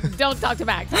 You're like, don't talk to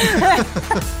Max.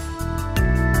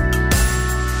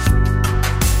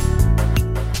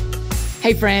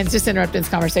 Hey friends, just interrupting this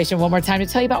conversation one more time to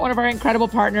tell you about one of our incredible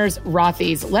partners,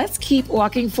 Rothy's. Let's keep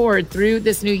walking forward through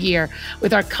this new year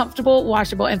with our comfortable,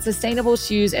 washable, and sustainable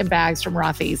shoes and bags from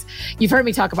Rothy's. You've heard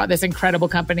me talk about this incredible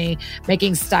company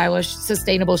making stylish,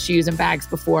 sustainable shoes and bags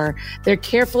before. They're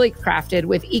carefully crafted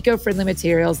with eco-friendly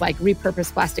materials like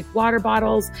repurposed plastic water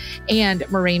bottles and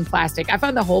marine plastic. I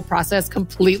found the whole process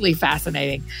completely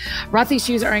fascinating. Rothy's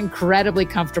shoes are incredibly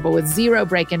comfortable with zero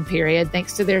break-in period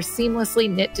thanks to their seamlessly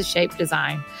knit-to-shape design.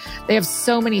 They have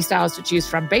so many styles to choose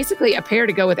from, basically a pair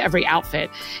to go with every outfit.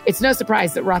 It's no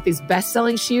surprise that Rothy's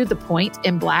best-selling shoe, the Point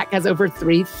in black, has over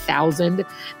 3,000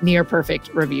 near-perfect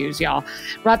reviews, y'all.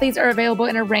 Rothy's are available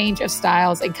in a range of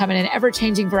styles and come in an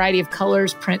ever-changing variety of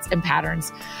colors, prints, and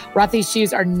patterns. Rothy's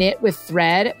shoes are knit with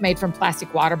thread made from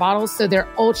plastic water bottles, so they're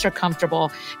ultra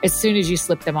comfortable as soon as you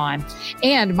slip them on.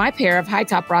 And my pair of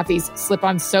high-top Rothy's slip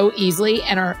on so easily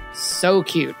and are so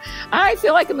cute. I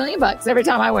feel like $1 million every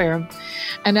time I wear them.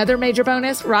 Another major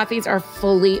bonus, Rothy's are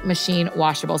fully machine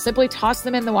washable. Simply toss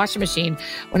them in the washing machine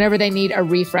whenever they need a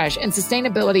refresh. And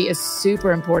sustainability is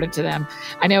super important to them.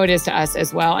 I know it is to us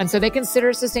as well. And so they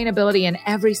consider sustainability in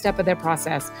every step of their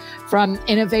process, from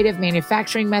innovative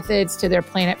manufacturing methods to their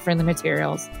planet-friendly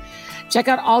materials. Check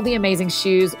out all the amazing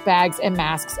shoes, bags, and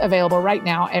masks available right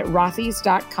now at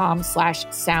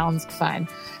rothys.com/soundsfun.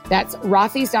 That's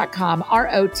rothys.com,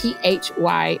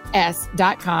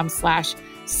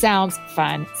 rothys.com/sounds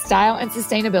fun. Style and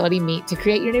sustainability meet to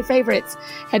create your new favorites.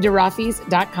 Head to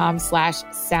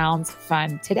rothys.com/sounds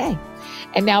fun today.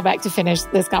 And now back to finish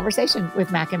this conversation with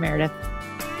Mac and Meredith.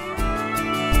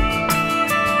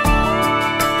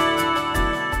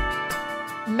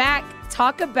 Mac,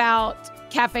 talk about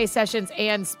Cafe Sessions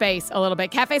and Space a little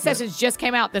bit. Cafe Sessions just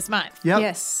came out this month. Yep.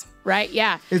 Yes. Right?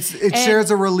 Yeah. It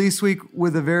shares a release week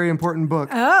with a very important book.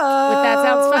 Oh. But that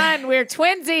sounds fun. We're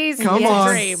twinsies. Come It's on.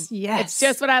 a dream. Yes. It's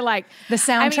just what I like. The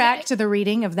soundtrack to the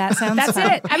reading of That Sounds That's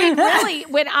Fun. it. I mean, really,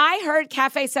 when I heard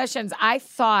Cafe Sessions, I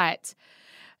thought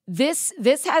this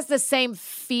has the same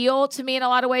feel to me in a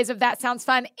lot of ways of That Sounds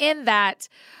Fun, in that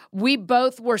we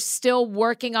both were still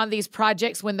working on these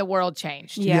projects when the world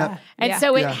changed. Yeah. Yep. And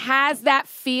so it has that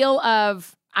feel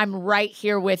of, I'm right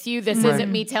here with you. This isn't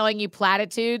me telling you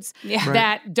platitudes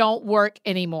that don't work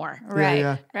anymore. Right.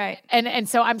 Yeah. Right. And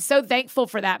so I'm so thankful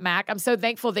for that, Mac. I'm so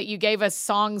thankful that you gave us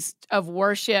songs of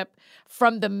worship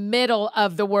from the middle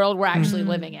of the world we're actually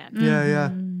living in. Yeah.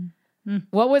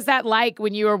 What was that like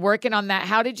when you were working on that?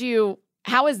 How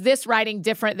is this writing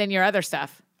different than your other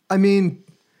stuff? I mean,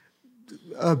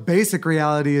 a basic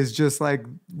reality is just like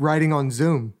writing on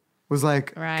Zoom was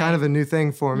like kind of a new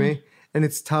thing for me. And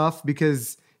it's tough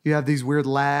because you have these weird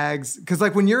lags. Because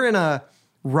like when you're in a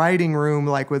writing room,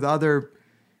 like with other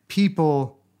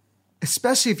people,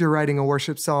 especially if you're writing a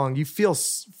worship song, you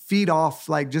feed off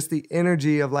like just the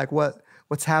energy of like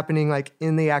what's happening like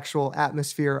in the actual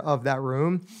atmosphere of that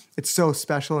room. It's so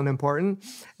special and important.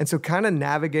 And so kind of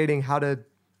navigating how to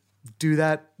do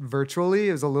that virtually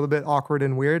is a little bit awkward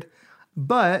and weird.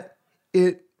 But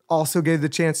it also gave the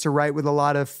chance to write with a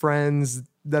lot of friends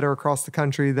that are across the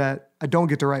country that I don't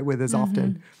get to write with as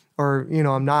often, or,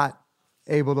 I'm not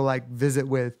able to like visit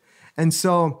with. And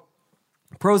so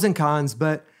pros and cons,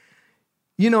 but,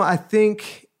 I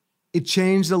think it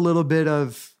changed a little bit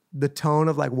of the tone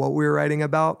of like what we were writing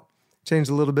about, changed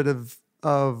a little bit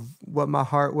of what my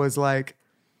heart was like.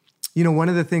 You know, one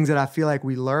of the things that I feel like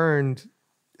we learned,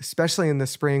 especially in the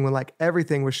spring when like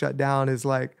everything was shut down, is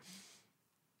like,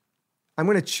 I'm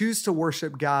going to choose to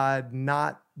worship God,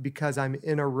 not because I'm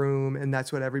in a room and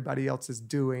that's what everybody else is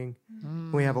doing.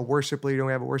 We have a worship leader,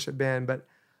 we have a worship band, but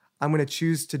I'm going to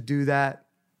choose to do that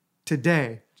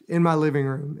today in my living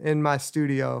room, in my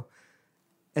studio.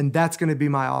 And that's going to be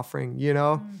my offering, you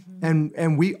know?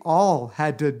 And we all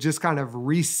had to just kind of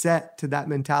reset to that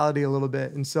mentality a little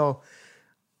bit. And so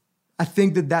I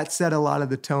think that set a lot of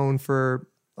the tone for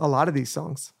a lot of these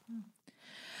songs.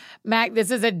 Mac, this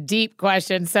is a deep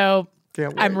question, so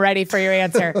Can't wait. I'm ready for your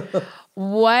answer.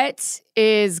 What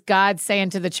is God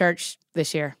saying to the church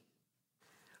this year?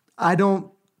 I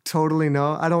don't totally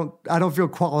know. I don't feel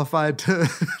qualified to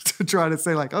try to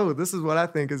say like, oh, this is what I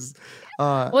think is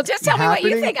well, just tell happening. me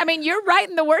what you think. I mean, you're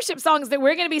writing the worship songs that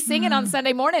we're going to be singing on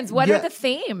Sunday mornings. What are the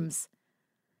themes?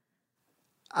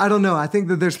 I don't know. I think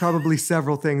that there's probably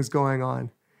several things going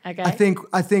on. Okay. I think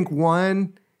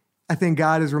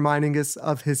God is reminding us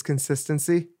of his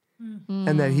consistency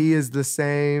and that he is the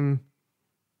same,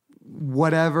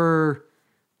 whatever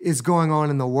is going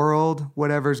on in the world,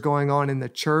 whatever's going on in the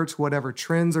church, whatever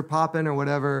trends are popping or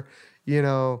whatever, you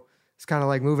know, it's kind of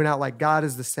like moving out, like God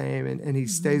is the same and he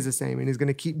stays the same and he's going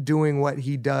to keep doing what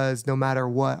he does no matter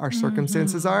what our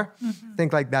circumstances are. I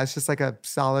think like that's just like a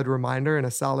solid reminder and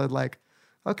a solid like,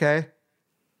 okay,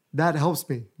 that helps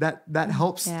me. That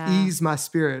helps ease my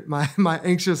spirit, my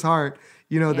anxious heart,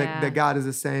 you know, that God is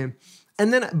the same.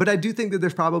 And then, but I do think that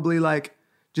there's probably like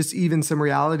just even some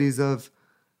realities of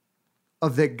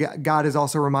that God is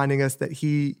also reminding us that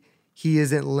he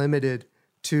isn't limited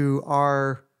to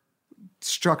our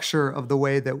structure of the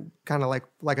way that kind of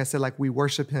like I said, like we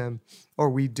worship him or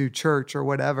we do church or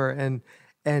whatever.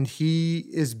 And he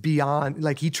is beyond,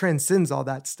 like he transcends all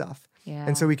that stuff. Yeah.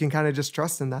 And so we can kind of just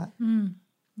trust in that.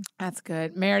 That's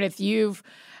good. Meredith,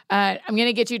 I'm going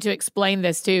to get you to explain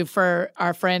this too for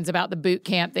our friends about the boot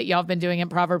camp that y'all have been doing in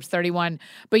Proverbs 31.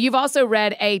 But you've also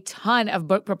read a ton of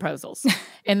book proposals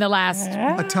in the last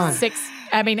A ton.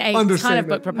 ton of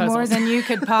book proposals. More than you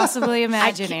could possibly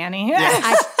imagine, Annie.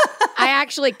 I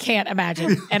actually can't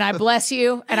imagine. And I bless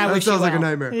you and I That wish you sounds like well. a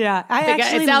nightmare. Yeah, I Because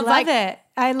actually it sounds love like it.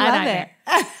 I love it.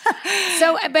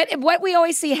 So, but what we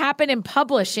always see happen in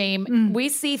publishing, we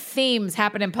see themes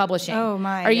happen in publishing. Oh,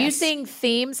 my, Are you yes. seeing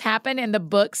themes happen in the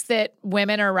books that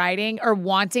women are writing or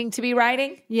wanting to be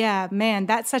writing? Yeah, man,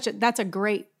 that's a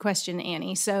great question,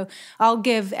 Annie. So I'll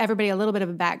give everybody a little bit of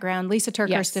a background. Lisa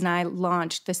Turkhurst and I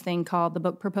launched this thing called the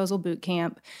Book Proposal Boot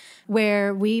Camp,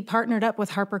 where we partnered up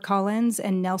with HarperCollins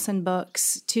and Nelson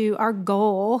Books to our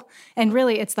goal. And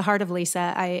really, it's the heart of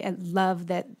Lisa. I love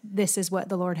that this is what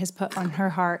the Lord has put on her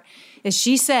heart. Is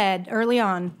she said early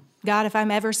on, God, if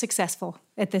I'm ever successful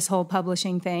at this whole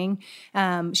publishing thing,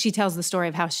 she tells the story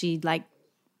of how she like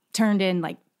turned in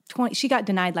like 20, she got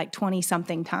denied like 20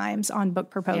 something times on book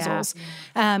proposals.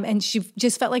 And she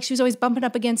just felt like she was always bumping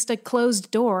up against a closed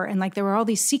door. And like there were all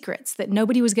these secrets that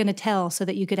nobody was going to tell so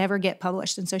that you could ever get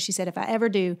published. And so she said, if I ever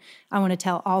do, I want to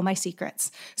tell all my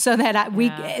secrets so that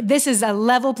this is a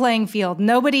level playing field.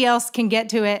 Nobody else can get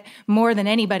to it more than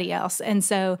anybody else. And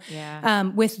so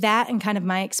with that and kind of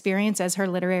my experience as her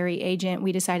literary agent,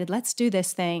 we decided, let's do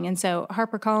this thing. And so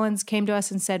HarperCollins came to us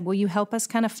and said, will you help us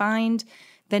kind of find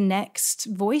the next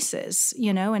voices,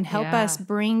 you know, and help us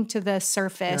bring to the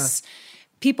surface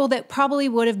people that probably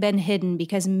would have been hidden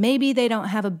because maybe they don't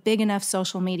have a big enough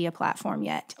social media platform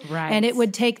yet. Right. And it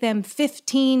would take them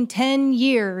 15, 10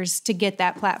 years to get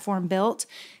that platform built.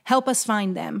 Help us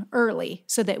find them early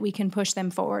so that we can push them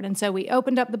forward. And so we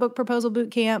opened up the Book Proposal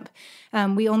Boot Camp.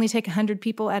 We only take 100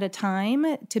 people at a time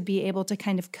to be able to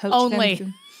kind of coach them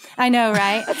through. I know,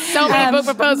 right? So many book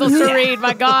proposals to read,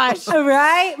 my gosh.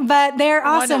 Right? But they're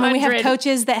awesome. And we have 100.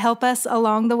 coaches that help us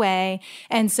along the way.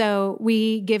 And so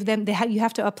we give them, you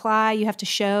have to apply, you have to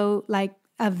show like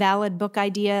a valid book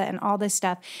idea and all this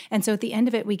stuff. And so at the end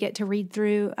of it, we get to read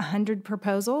through 100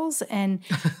 proposals and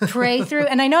pray through.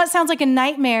 And I know it sounds like a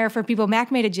nightmare for people.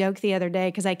 Mac made a joke the other day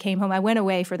because I came home. I went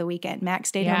away for the weekend. Mac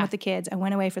stayed home with the kids. I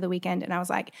went away for the weekend and I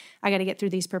was like, I got to get through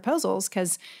these proposals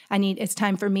because it's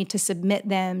time for me to submit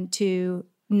them to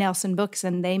Nelson Books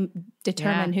and they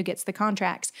determine who gets the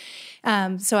contracts.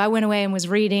 So I went away and was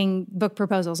reading book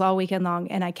proposals all weekend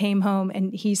long. And I came home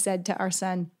and he said to our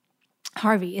son,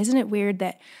 Harvey, isn't it weird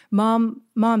that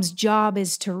mom's job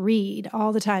is to read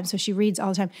all the time? So she reads all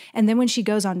the time. And then when she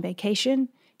goes on vacation,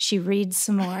 she reads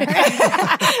some more. And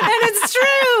it's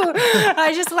true.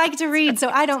 I just like to read, so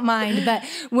I don't mind. But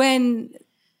when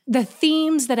the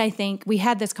themes that I think we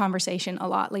had this conversation a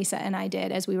lot, Lisa and I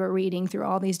did, as we were reading through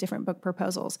all these different book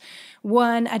proposals.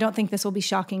 One, I don't think this will be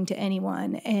shocking to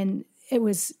anyone, and it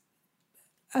was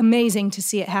amazing to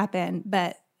see it happen,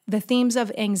 but the themes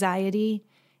of anxiety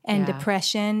and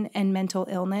depression and mental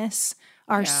illness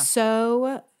are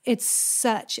it's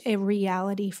such a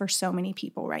reality for so many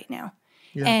people right now.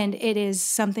 Yeah. And it is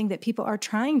something that people are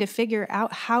trying to figure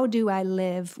out. How do I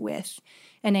live with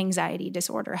an anxiety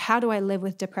disorder? How do I live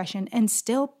with depression and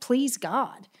still please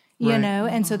God? You know?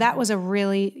 And so that was a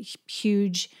really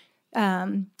huge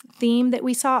theme that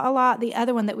we saw a lot. The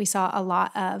other one that we saw a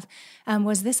lot of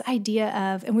was this idea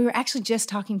of, and we were actually just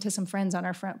talking to some friends on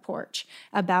our front porch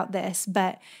about this,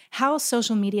 but how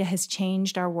social media has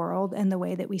changed our world and the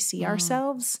way that we see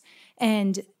ourselves,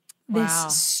 and this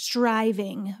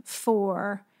striving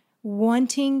for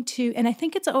wanting to, and I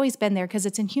think it's always been there because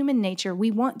it's in human nature.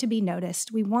 We want to be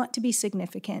noticed. We want to be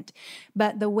significant.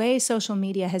 But the way social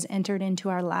media has entered into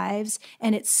our lives,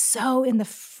 and it's so in the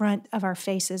front of our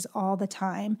faces all the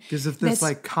time. Gives us this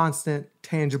like constant,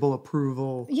 tangible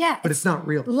approval. Yeah. But it's not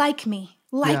real. Like me.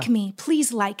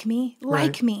 Please like me,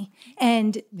 me.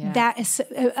 And that is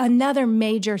another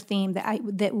major theme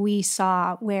that we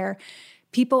saw where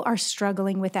people are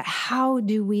struggling with that. How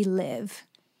do we live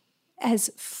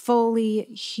as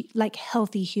fully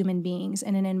healthy human beings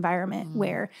in an environment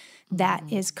where that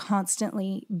is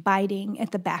constantly biting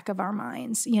at the back of our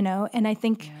minds, you know? And I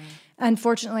think,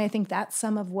 unfortunately, I think that's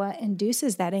some of what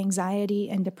induces that anxiety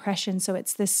and depression. So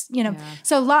it's this, you know,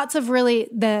 so lots of really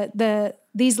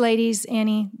these ladies,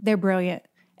 Annie, they're brilliant,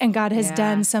 and God has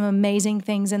done some amazing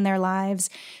things in their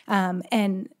lives.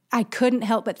 And I couldn't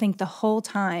help but think the whole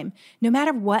time, no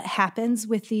matter what happens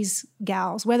with these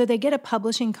gals, whether they get a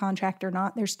publishing contract or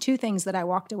not, there's two things that I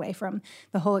walked away from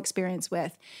the whole experience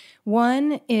with.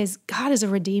 One is God is a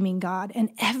redeeming God. And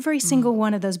every single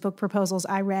one of those book proposals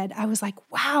I read, I was like,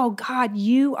 wow, God,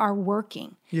 you are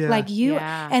working.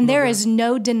 And there is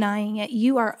no denying it.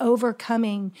 You are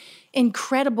overcoming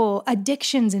incredible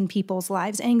addictions in people's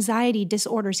lives, anxiety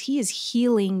disorders. He is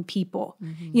healing people,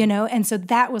 you know? And so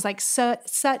that was like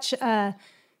such a,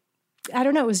 I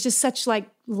don't know, it was just such like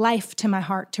life to my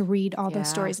heart to read all those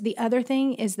stories. The other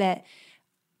thing is that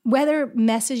whether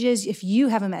messages, if you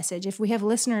have a message, if we have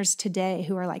listeners today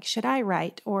who are like, should I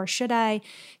write or should I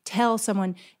tell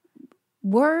someone,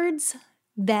 words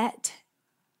that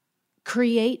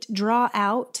create, draw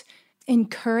out,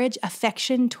 encourage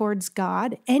affection towards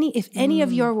God. If any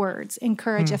of your words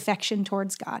encourage affection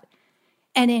towards God,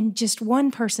 and in just one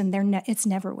person, it's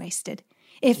never wasted.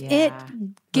 If it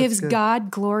gives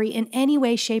God glory in any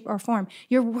way, shape, or form,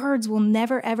 your words will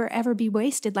never, ever, ever be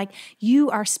wasted. Like you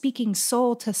are speaking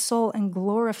soul to soul and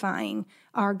glorifying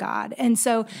our God. And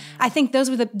so I think those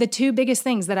were the two biggest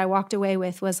things that I walked away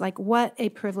with, was like what a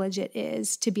privilege it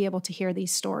is to be able to hear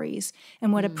these stories,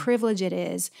 and what a privilege it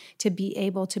is to be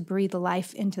able to breathe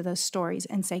life into those stories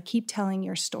and say, keep telling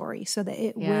your story so that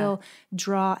it will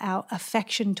draw out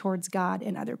affection towards God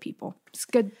and other people. It's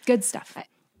good stuff.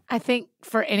 I think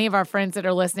for any of our friends that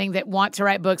are listening that want to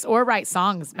write books or write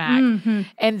songs, Mac,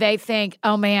 and they think,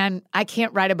 oh man, I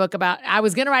can't write a book I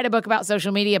was going to write a book about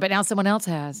social media, but now someone else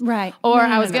has. Right. Or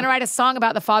I was going to write a song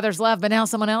about the Father's love, but now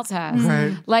someone else has.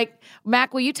 Right. Like,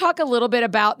 Mac, will you talk a little bit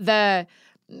about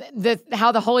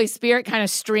how the Holy Spirit kind of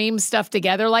streams stuff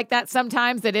together like that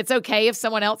sometimes, that it's okay if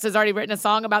someone else has already written a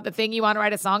song about the thing you want to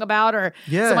write a song about, or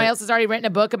someone else has already written a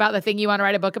book about the thing you want to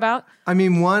write a book about? I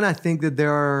mean, one, I think that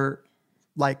there are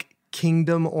like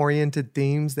kingdom-oriented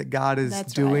themes that God is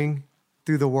doing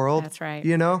through the world. That's right.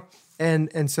 You know?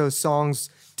 And so songs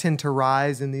tend to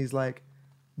rise in these like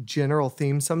general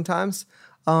themes sometimes.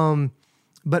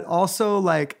 But also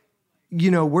like,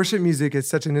 you know, worship music is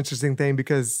such an interesting thing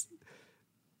because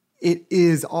it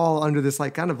is all under this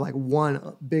like kind of like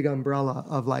one big umbrella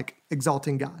of like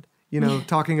exalting God. You know,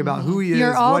 talking about who he is.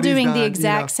 You're all what doing he's done, the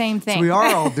exact same thing. So we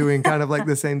are all doing kind of like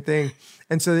the same thing.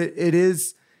 And so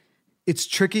it's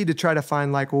tricky to try to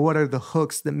find like, well, what are the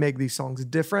hooks that make these songs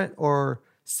different or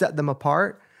set them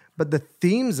apart? But the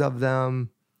themes of them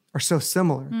are so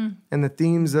similar. And the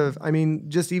themes of, I mean,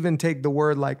 just even take the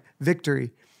word like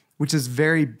victory, which is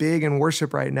very big in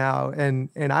worship right now. And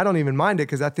I don't even mind it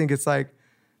because I think it's like,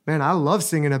 man, I love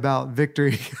singing about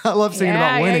victory. I love singing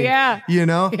about winning, you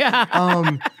know?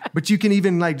 But you can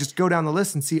even like just go down the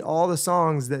list and see all the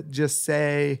songs that just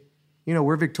say, you know,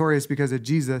 we're victorious because of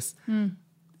Jesus.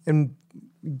 And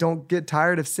don't get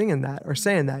tired of singing that or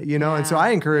saying that, you know? And so I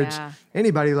encourage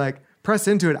anybody, like, press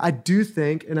into it. I do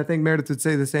think, and I think Meredith would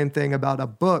say the same thing about a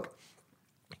book,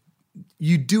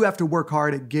 you do have to work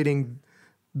hard at getting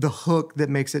the hook that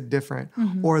makes it different,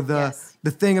 or the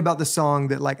thing about the song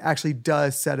that like actually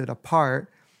does set it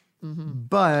apart.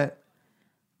 But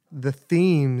the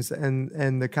themes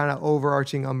and the kind of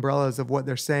overarching umbrellas of what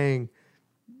they're saying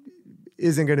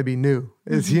isn't going to be new.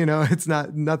 It's, it's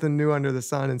nothing new under the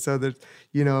sun. And so there's,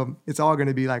 it's all going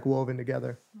to be like woven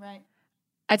together. Right.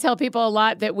 I tell people a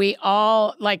lot that we're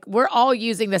all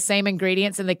using the same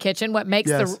ingredients in the kitchen. What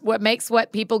makes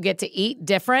what people get to eat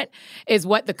different is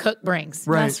what the cook brings.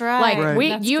 Right. That's right.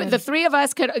 Like the three of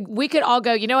us could all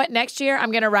go, you know what, next year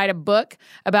I'm going to write a book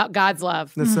about God's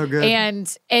love. That's so good.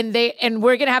 And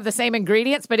we're going to have the same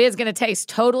ingredients, but it's going to taste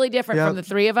totally different from the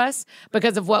three of us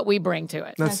because of what we bring to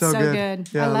it. That's so good.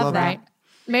 Yeah, I love that. Right.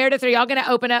 Meredith, are y'all going to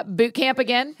open up boot camp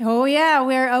again? Oh, yeah.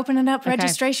 We're opening up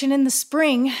registration in the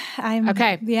spring.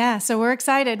 Okay. Yeah. So we're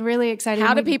excited, really excited.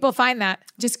 How do people find that?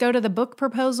 Just go to the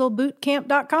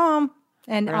bookproposalbootcamp.com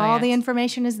and all the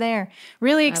information is there.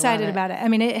 Really excited about it. I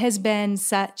mean, it has been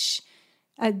such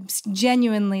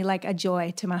genuinely like a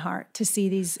joy to my heart to see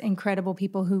these incredible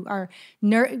people who are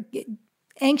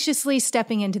anxiously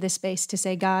stepping into this space to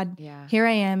say, God, here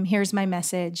I am. Here's my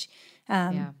message.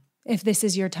 If this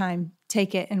is your time,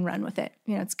 take it and run with it.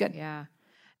 It's good. Yeah.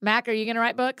 Mac, are you going to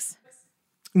write books?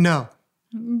 No.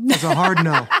 It's a hard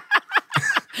no.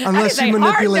 Unless she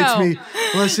manipulates me.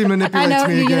 Unless she manipulates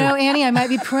me again. Annie, I might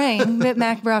be praying that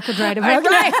Mac Brock would write a book.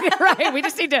 Right. We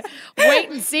just need to wait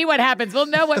and see what happens. We'll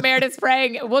know what Meredith's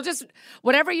praying. We'll just,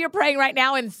 whatever you're praying right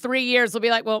now in 3 years, we'll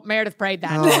be like, well, Meredith prayed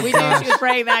that. We knew she was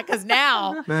praying that because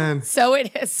now, so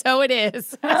it is.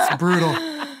 It's brutal.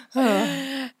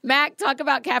 Mac, talk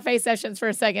about cafe sessions for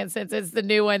a second, since it's the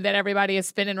new one that everybody is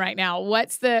spinning right now.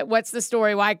 What's the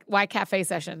story? Why cafe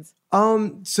sessions?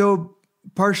 So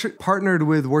partnered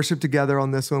with Worship Together on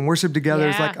this one. Worship Together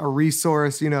is like a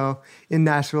resource, in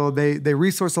Nashville. They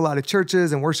resource a lot of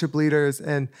churches and worship leaders,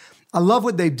 and I love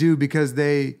what they do because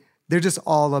they're just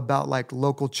all about like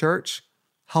local church,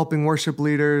 helping worship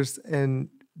leaders and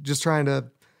just trying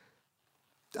to,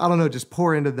 just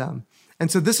pour into them. And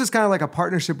so this was kind of like a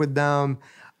partnership with them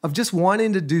of just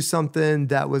wanting to do something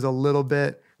that was a little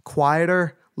bit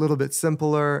quieter, a little bit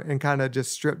simpler, and kind of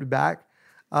just stripped back,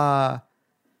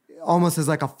 almost as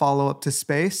like a follow-up to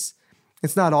Space.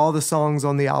 It's not all the songs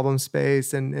on the album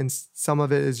Space, and some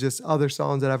of it is just other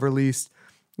songs that I've released,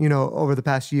 over the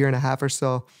past year and a half or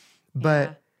so.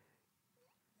 But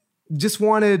just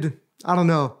wanted,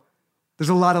 there's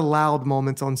a lot of loud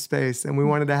moments on Space, and we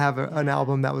wanted to have an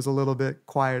album that was a little bit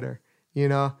quieter.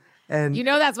 And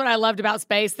that's what I loved about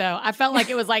Space, though. I felt like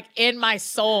it was like in my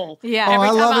soul. Yeah. Every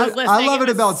time I was listening, I love it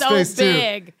about so Space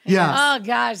big. too. Yeah. Oh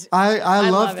gosh. I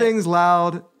love things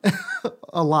loud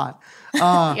a lot.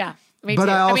 Yeah. Me but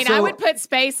too. I would put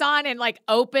Space on and like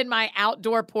open my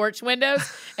outdoor porch windows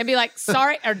and be like,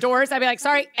 sorry, or doors. I'd be like,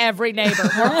 sorry, every neighbor.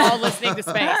 We're all listening to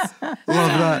Space. Love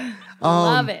that.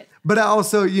 Love it. But I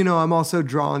also, I'm also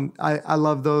drawn. I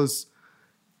love those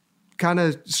kind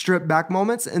of stripped back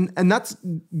moments. And that's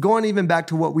going even back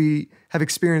to what we have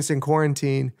experienced in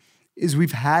quarantine is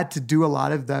we've had to do a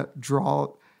lot of that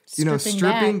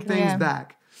stripping things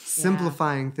back,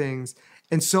 simplifying things.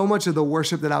 And so much of the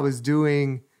worship that I was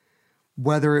doing,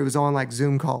 whether it was on like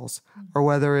Zoom calls or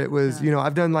whether it was,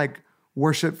 I've done like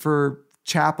worship for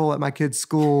chapel at my kids'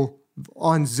 school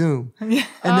on Zoom. And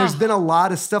there's been a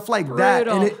lot of stuff like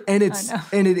brutal. That. And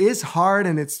it is hard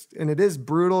and it is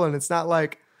brutal and it's not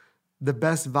like the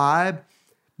best vibe,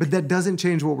 but that doesn't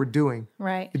change what we're doing.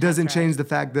 Right. It doesn't change the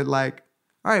fact that like,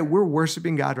 all right, we're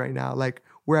worshiping God right now. Like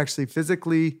we're actually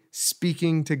physically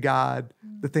speaking to God,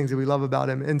 the things that we love about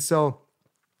him. And so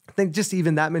I think just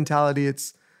even that mentality,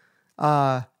 it's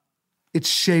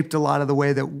shaped a lot of the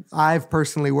way that I've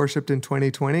personally worshiped in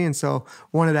 2020. And so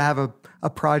wanted to have a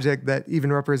project that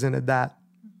even represented that.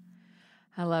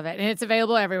 I love it. And it's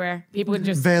available everywhere. People can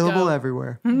just available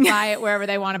everywhere. Buy it wherever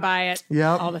they want to buy it.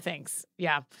 Yeah. All the things.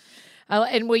 Yeah.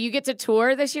 And will you get to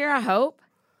tour this year, I hope?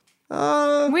 We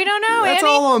don't know, That's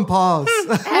Annie. all on pause.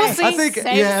 We'll see. I think, Same.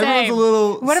 everyone's a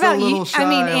little What about you?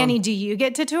 shy Annie, do you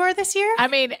get to tour this year?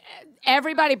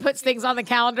 Everybody puts things on the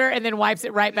calendar and then wipes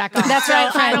it right back off. That's right,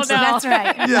 I don't friends. know. That's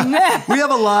right. Yeah. We have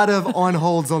a lot of on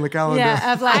holds on the calendar.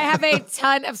 Yeah, I have a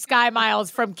ton of Sky Miles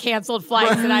from canceled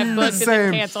flights that I've booked and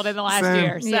then canceled in the last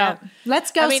year. So yeah.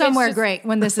 Let's go somewhere great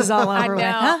when this is all over with.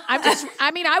 Huh?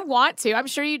 I want to. I'm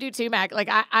sure you do too, Mac. Like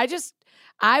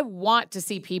I want to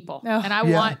see people and I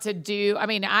want to do,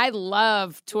 I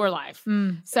love tour life.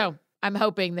 So I'm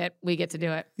hoping that we get to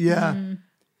do it. Yeah.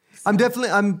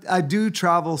 I do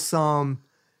travel some,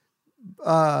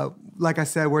 like I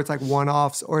said, where it's like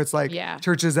one-offs or it's like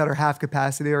churches that are half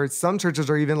capacity or some churches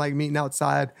are even like meeting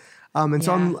outside. And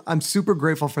so I'm super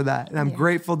grateful for that. And I'm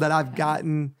grateful that I've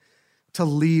gotten to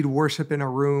lead worship in a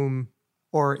room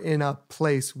or in a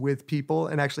place with people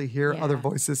and actually hear other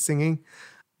voices singing.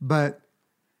 But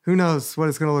who knows what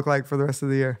it's going to look like for the rest of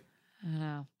the year. I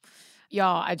know.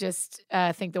 Y'all, I just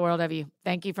think the world of you.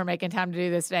 Thank you for making time to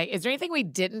do this today. Is there anything we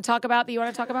didn't talk about that you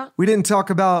want to talk about? We didn't talk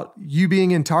about you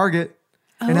being in Target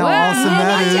and how awesome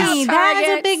that is. That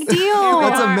is a big deal.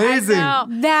 That's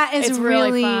amazing. That is It's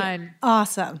really fun.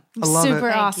 Awesome. I love Super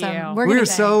it. awesome. you. We're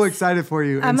so excited for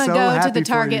you. I'm going going to to go to the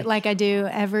Target like I do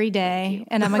every day,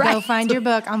 and I'm going to go find your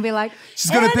book. I'm going to be like,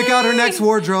 she's going to pick out her next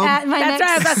wardrobe. That's right.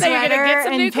 I was about to say, you're going to get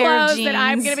some new clothes that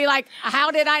I'm going to be like, how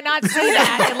did I not see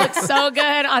that? It looks so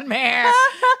good on Mare.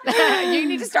 You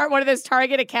need to start one of those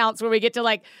Target accounts where we get to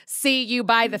like see you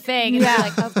buy the thing. And you're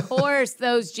like, of course,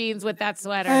 those jeans with that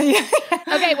sweater.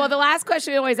 Okay, well, the last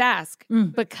question we always ask,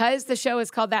 because the show is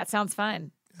called That Sounds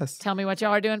Fun. Yes. Tell me what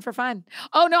y'all are doing for fun.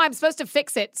 Oh, no, I'm supposed to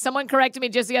fix it. Someone corrected me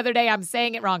just the other day. I'm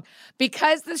saying it wrong.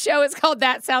 Because the show is called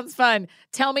That Sounds Fun,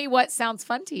 tell me what sounds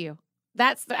fun to you.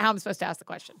 That's how I'm supposed to ask the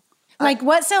question. Like,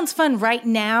 what sounds fun right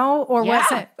now? Or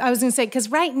I was going to say,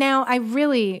 because right now I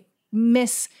really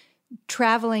miss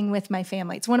traveling with my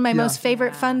family. It's one of my most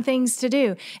favorite fun things to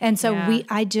do. And so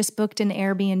I just booked an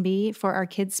Airbnb for our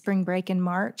kids' spring break in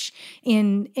March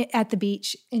at the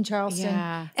beach in Charleston.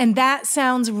 Yeah. And that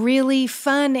sounds really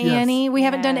fun, Annie. We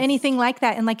haven't done anything like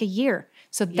that in like a year.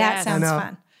 So that sounds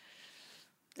fun.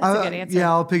 That's a good answer. Yeah,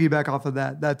 I'll piggyback off of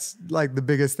that. That's like the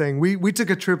biggest thing. We took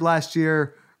a trip last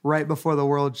year right before the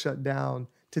world shut down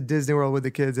to Disney World with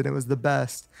the kids, and it was the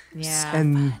best. Yeah.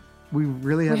 And we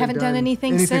really haven't done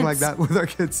anything since. like that with our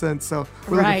kids since. So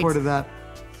we're looking forward to that.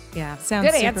 Yeah. Sounds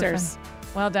good super answers. fun.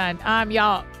 Well done.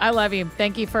 Y'all, I love you.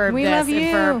 Thank you for We this love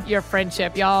and for your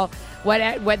friendship. Y'all,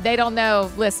 what they don't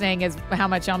know listening is how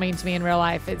much y'all mean to me in real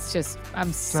life. It's just,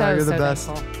 I'm so, you're the so best.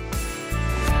 thankful.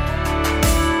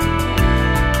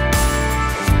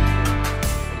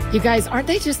 You guys, aren't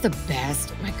they just the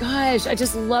best? Oh my gosh, I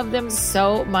just love them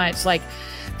so much. Like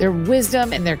their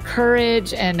wisdom and their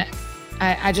courage. And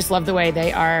I just love the way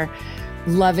they are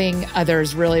loving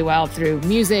others really well through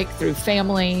music, through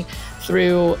family,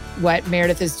 through what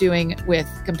Meredith is doing with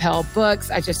Compel Books.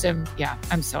 I just am,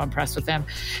 I'm so impressed with them.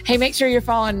 Hey, make sure you're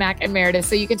following Mac and Meredith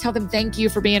so you can tell them thank you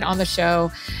for being on the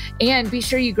show. And be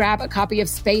sure you grab a copy of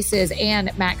Spaces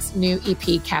and Mac's new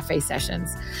EP, Cafe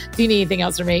Sessions. If you need anything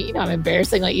else from me, I'm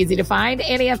embarrassingly easy to find.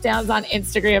 Annie F. Downs on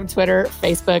Instagram, Twitter,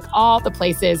 Facebook, all the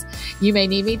places you may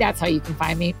need me. That's how you can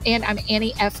find me. And I'm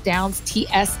Annie F. Downs,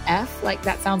 TSF, like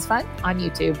that sounds fun, on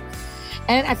YouTube.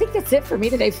 And I think that's it for me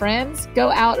today, friends. Go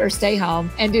out or stay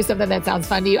home and do something that sounds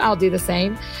fun to you. I'll do the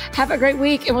same. Have a great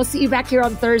week, and we'll see you back here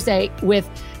on Thursday with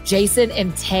Jason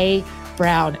and Tay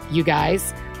Brown. You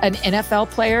guys, an NFL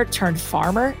player turned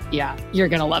farmer? Yeah, you're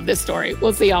going to love this story.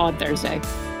 We'll see y'all on Thursday.